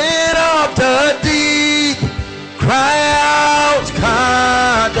 fountain of the deep, cry out,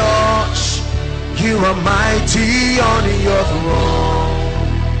 Kadosh, you are mighty on your throne.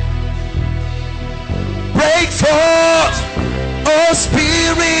 Break forth, oh,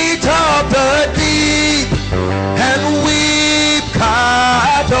 spirit of the deep, and weep,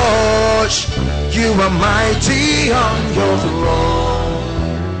 Kadosh, you are mighty on your throne.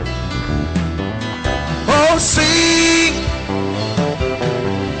 Oh, sing,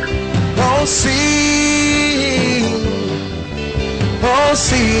 oh, sing, oh,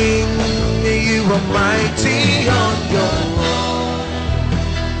 sing, you are mighty on your throne.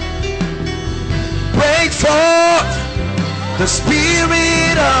 Break forth the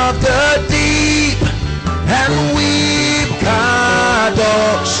spirit of the deep, and weep,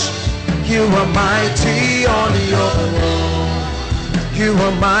 Kadosh, you are mighty on your throne. You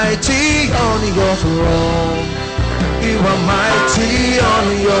are mighty on your throne. You are mighty on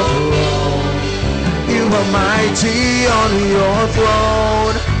your throne. You are mighty on your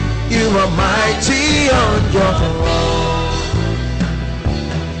throne. You are mighty on your throne.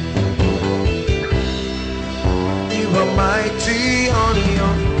 You are mighty on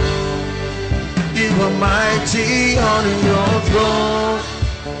your throne. You are mighty on your throne.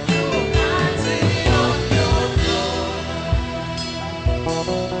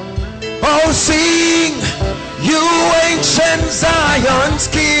 Oh, sing, you ancient Zion's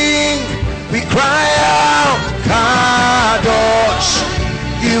King. We cry out, Kadosh,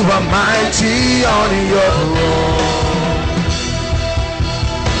 you are mighty on your throne.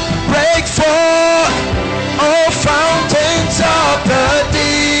 Break forth, oh, fountains of the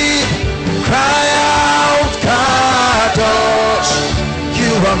deep. Cry out, Kadosh,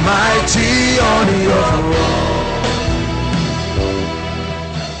 you are mighty on your throne.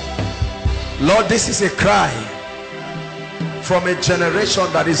 Lord, this is a cry from a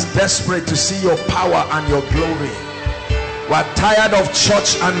generation that is desperate to see your power and your glory. We're tired of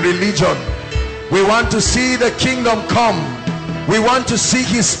church and religion. We want to see the kingdom come. We want to see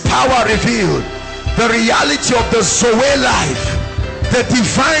his power revealed. The reality of the Zoe life, the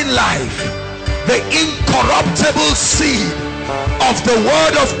divine life, the incorruptible seed of the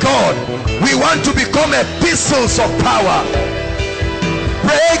word of God. We want to become epistles of power.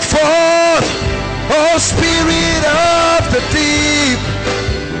 Break forth, oh, spirit of the deep.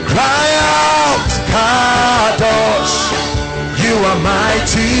 Cry out, Kadosh, you are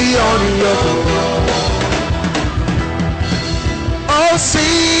mighty on your throne. Oh,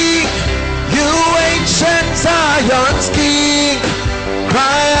 sing, you ancient Zion's King.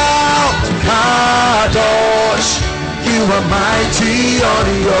 Cry out, Kadosh, you are mighty on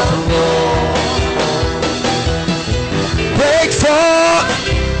your throne. Break forth,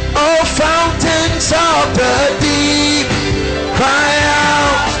 oh, fountains of the deep. Cry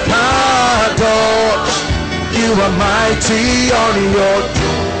out, Kadosh, you are mighty on your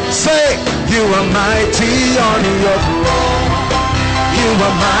throne. Say, you are mighty on your throne. You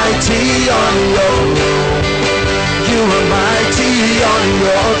are mighty on your throne. You are mighty on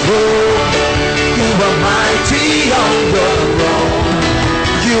your throne. You are mighty on your throne.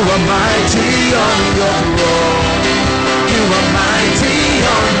 You are mighty on your throne. You are mighty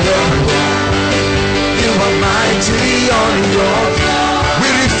on your throne. You are mighty on your throne. We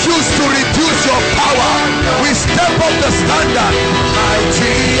refuse to reduce your power. We step up the standard.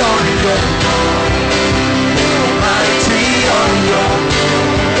 Mighty on your throne. Mighty on your throne.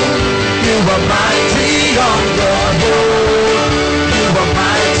 You are mighty on your throne. You are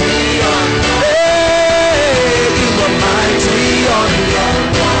mighty on your throne. You are mighty on your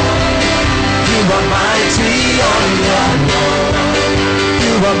throne.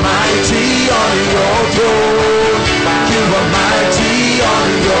 are mighty on your throne. You are mighty on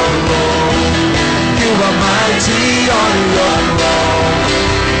your throne. You are mighty on your throne.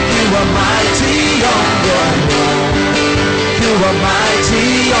 You are mighty on your throne. You are mighty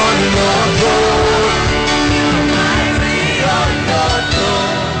on your throne. Mighty on your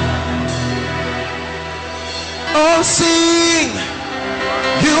throne. Oh, sing,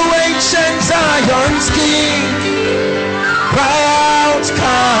 you ancient Zion's King. Cry out,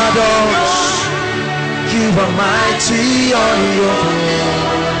 Kadosh. You are mighty on your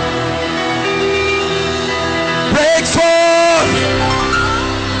throne. Break forth,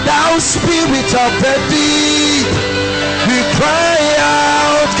 thou spirit of the deep. We cry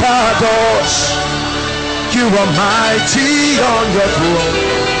out, Kadosh. You are mighty on your throne.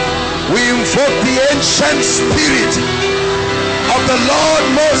 We invoke the ancient spirit of the Lord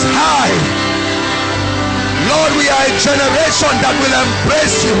Most High. Lord, we are a generation that will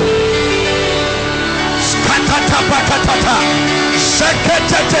embrace you.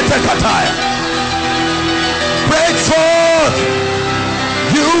 Break forth,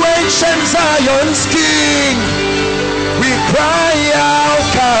 you ancient Zion's King. We cry out,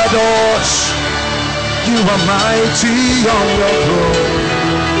 Kadosh. You are mighty on your throne.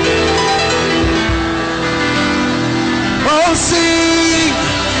 Oh, sing,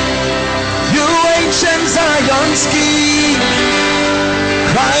 you ancient Zion's King.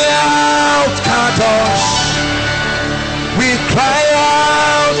 Cry out, Kadosh. We cry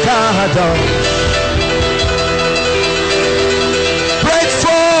out, Kadosh. Break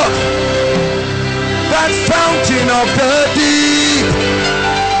forth that fountain of the deep.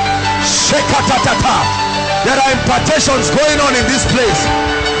 Shekatatata. There are impartations going on in this place.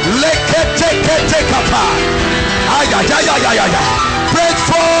 Leketeketekapa. Break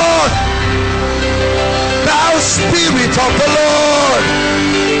forth, thou spirit of the Lord.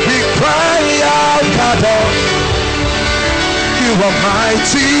 We cry out, Kadosh. You are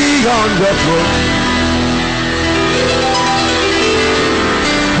mighty on your throne.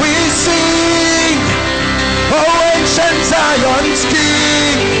 We sing, oh ancient Zion's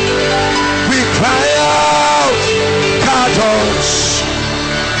King. We cry out, Kadosh.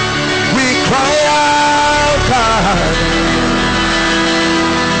 We cry out, Kadosh.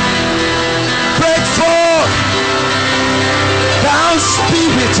 Break forth, thou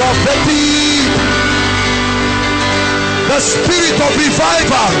spirit of the deep. The spirit of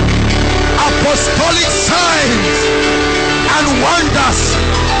revival, apostolic signs and wonders,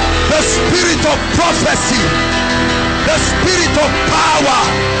 the spirit of prophecy, the spirit of power,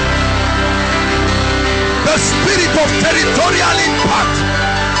 the spirit of territorial impact,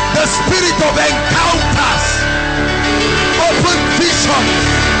 the spirit of encounters, open visions,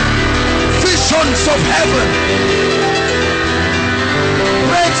 visions of heaven.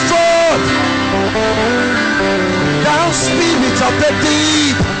 Break forth, thou spirit of the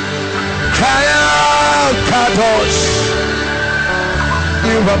deep. Cry out, Kadosh.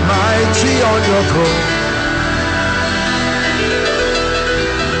 You are mighty on your throne.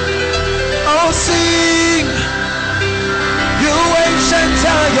 Oh, sing, you ancient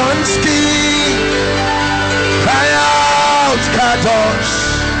Zion's King. Cry out, Kadosh.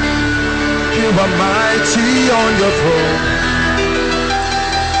 You are mighty on your throne.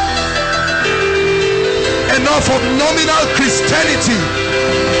 Enough of nominal Christianity,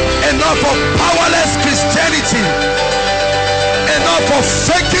 enough of powerless Christianity, enough of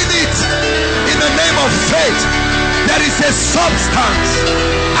faking it in the name of faith. There is a substance,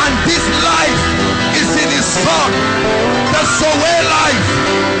 and this life is in his Son, the Zoe life,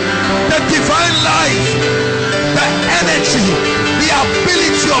 the divine life, the energy, the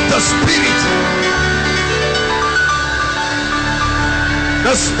ability of the Spirit.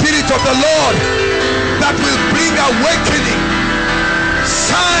 The Spirit of the Lord that will bring awakening,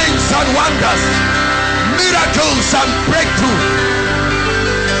 signs and wonders, miracles and breakthrough.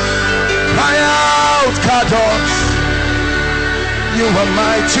 Cry out, Kadosh. You are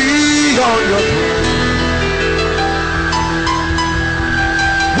mighty on your throne.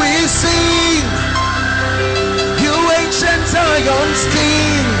 We sing, you ancient Zion's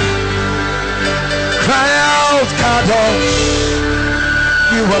King. Cry out, Kadosh.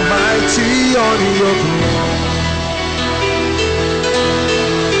 You are mighty on your throne.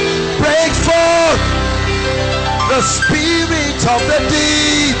 Break forth the spirit of the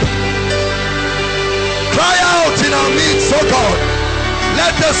deep. Cry out in our midst, oh God.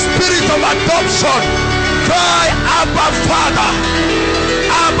 Let the spirit of adoption cry, Abba Father,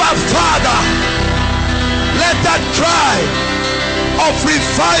 Abba Father. Let that cry of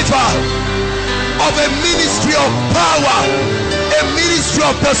revival, of a ministry of power, a a ministry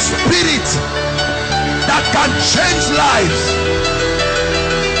of the Spirit that can change lives.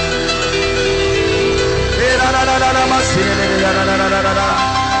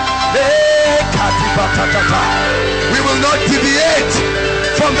 We will not deviate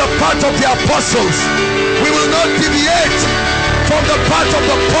from the path of the apostles. We will not deviate from the path of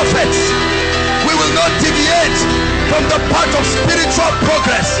the prophets. We will not deviate from the path of spiritual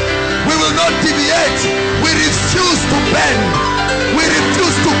progress. We will not deviate. We refuse to bend. We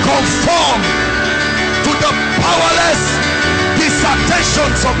refuse to conform to the powerless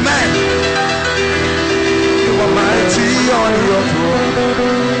dissertations of men. You are mighty on your throne.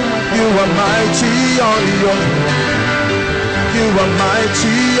 You are mighty on your throne. You are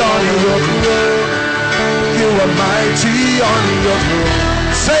mighty on your throne. You are mighty on your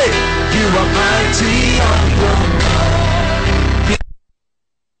throne. Say, you are mighty on your throne.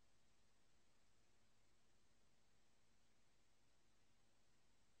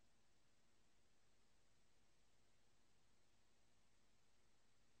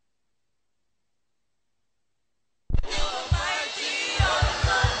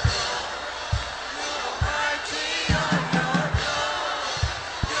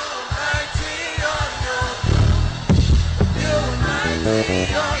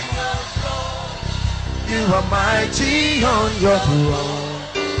 You are mighty on your throne.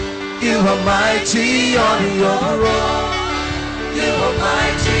 You are mighty on your throne. You are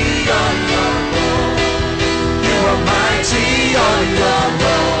mighty on your throne. You are mighty on your throne.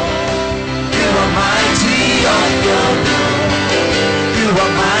 You are mighty on your throne. You are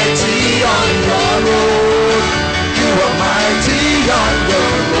mighty on your throne. You are mighty on your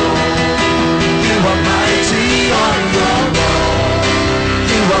throne. You are mighty on your throne.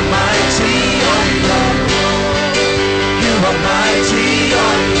 You are mighty on your throne. You are mighty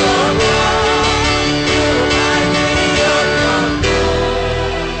on your throne.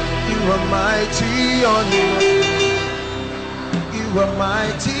 You are mighty on your throne. You are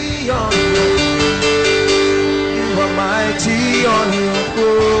mighty on your throne. You are mighty on your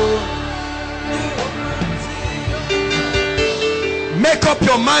throne. Make up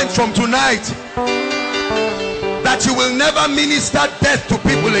your mind from tonight that you will never minister death to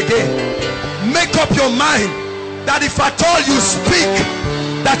people again. Make up your mind that if at all you speak,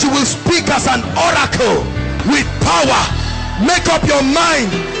 that you will speak as an oracle with power. Make up your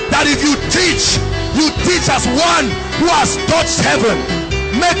mind that if you teach as one who has touched heaven.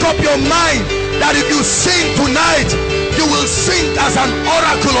 Make up your mind that if you sing tonight, you will sing as an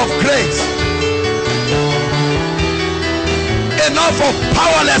oracle of grace. Enough of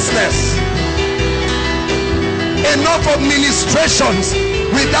powerlessness. Enough of ministrations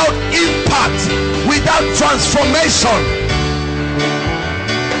without impact, without transformation.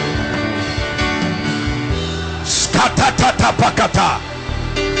 Skatatatapakata.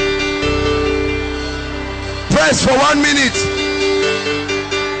 Press for 1 minute.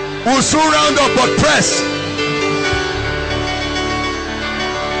 We'll soon round up, but press.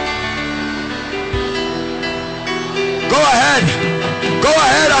 Go ahead. Go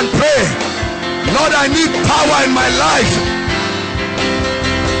ahead and pray. Lord, I need power in my life.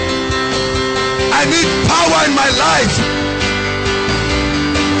 I need power in my life.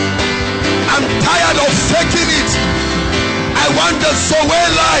 I'm tired of faking it. I want the Zoe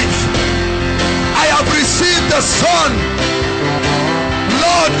life. I have received the Son.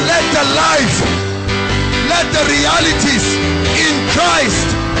 Lord, let the life, let the realities in Christ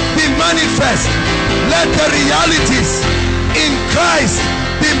be manifest. Let the realities in Christ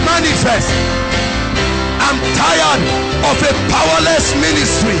be manifest. I'm tired of a powerless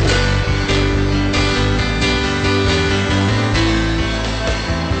ministry.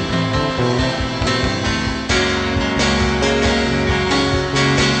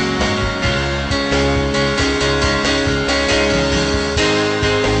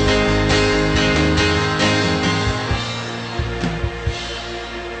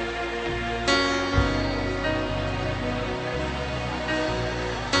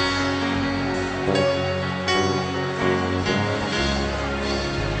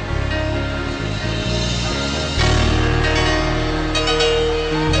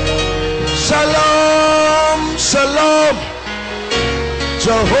 Shalom, shalom,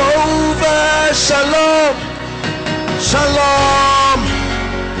 Jehovah Shalom, shalom,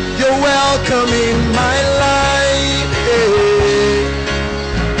 you're welcome in my life.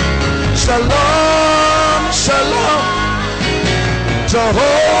 Shalom, shalom,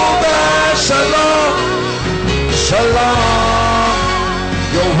 Jehovah Shalom, shalom,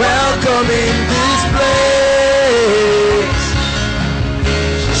 you're welcome in this place.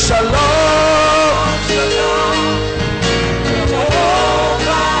 Shalom, shalom,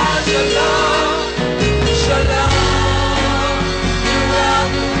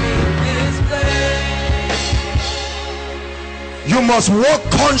 must walk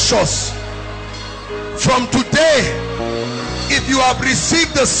conscious. From today, if you have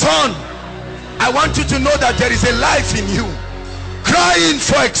received the Son, I want you to know that there is a life in you, crying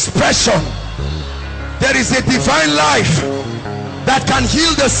for expression. There is a divine life that can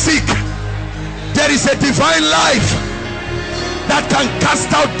heal the sick. There is a divine life that can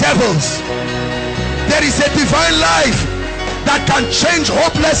cast out devils. There is a divine life that can change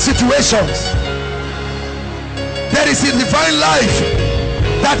hopeless situations. There is a divine life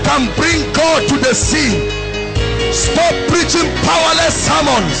that can bring God to the scene. Stop preaching powerless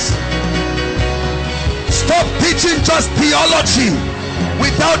sermons. Stop teaching just theology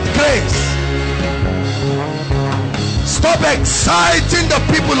without grace. Stop exciting the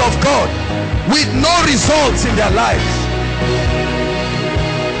people of God with no results in their lives.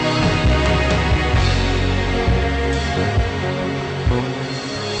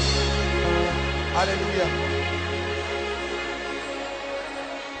 Hallelujah.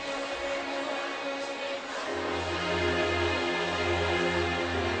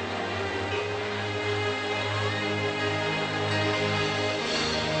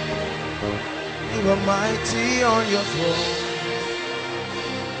 You are mighty on your throne.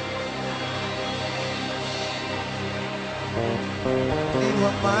 You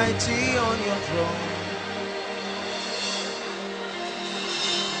are mighty on your throne.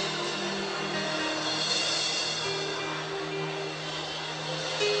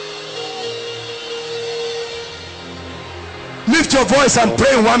 Lift your voice and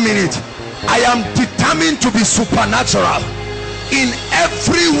pray in 1 minute. I am determined to be supernatural in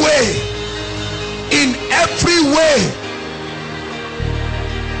every way. In every way.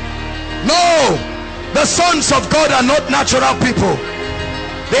 No, the sons of God are not natural people.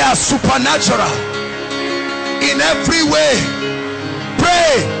 They are supernatural in every way.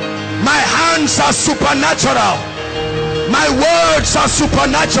 Pray. My hands are supernatural. My words are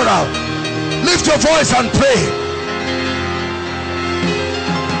supernatural. Lift your voice and pray.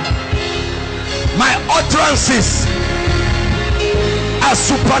 My utterances are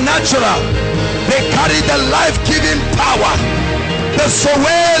supernatural. They carry the life-giving power, the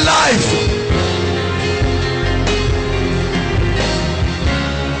Zoe life.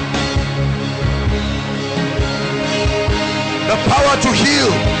 The power to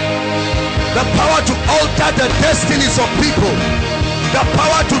heal, the power to alter the destinies of people, the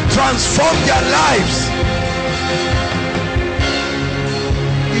power to transform their lives.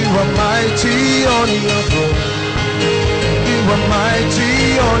 You are mighty on your throne. You are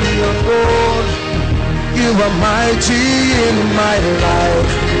mighty on your throne. You are mighty in my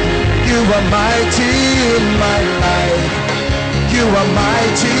life. You are mighty in my life. You are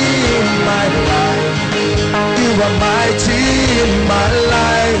mighty in my life. You are mighty in my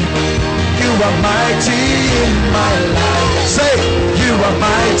life. You are mighty in my life. Say, you are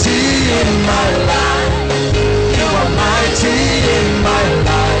mighty in my life. You are mighty in my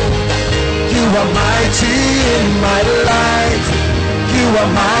life. You are mighty in my life. You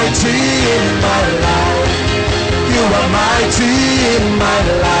are mighty in my life. You are mighty in my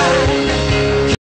life.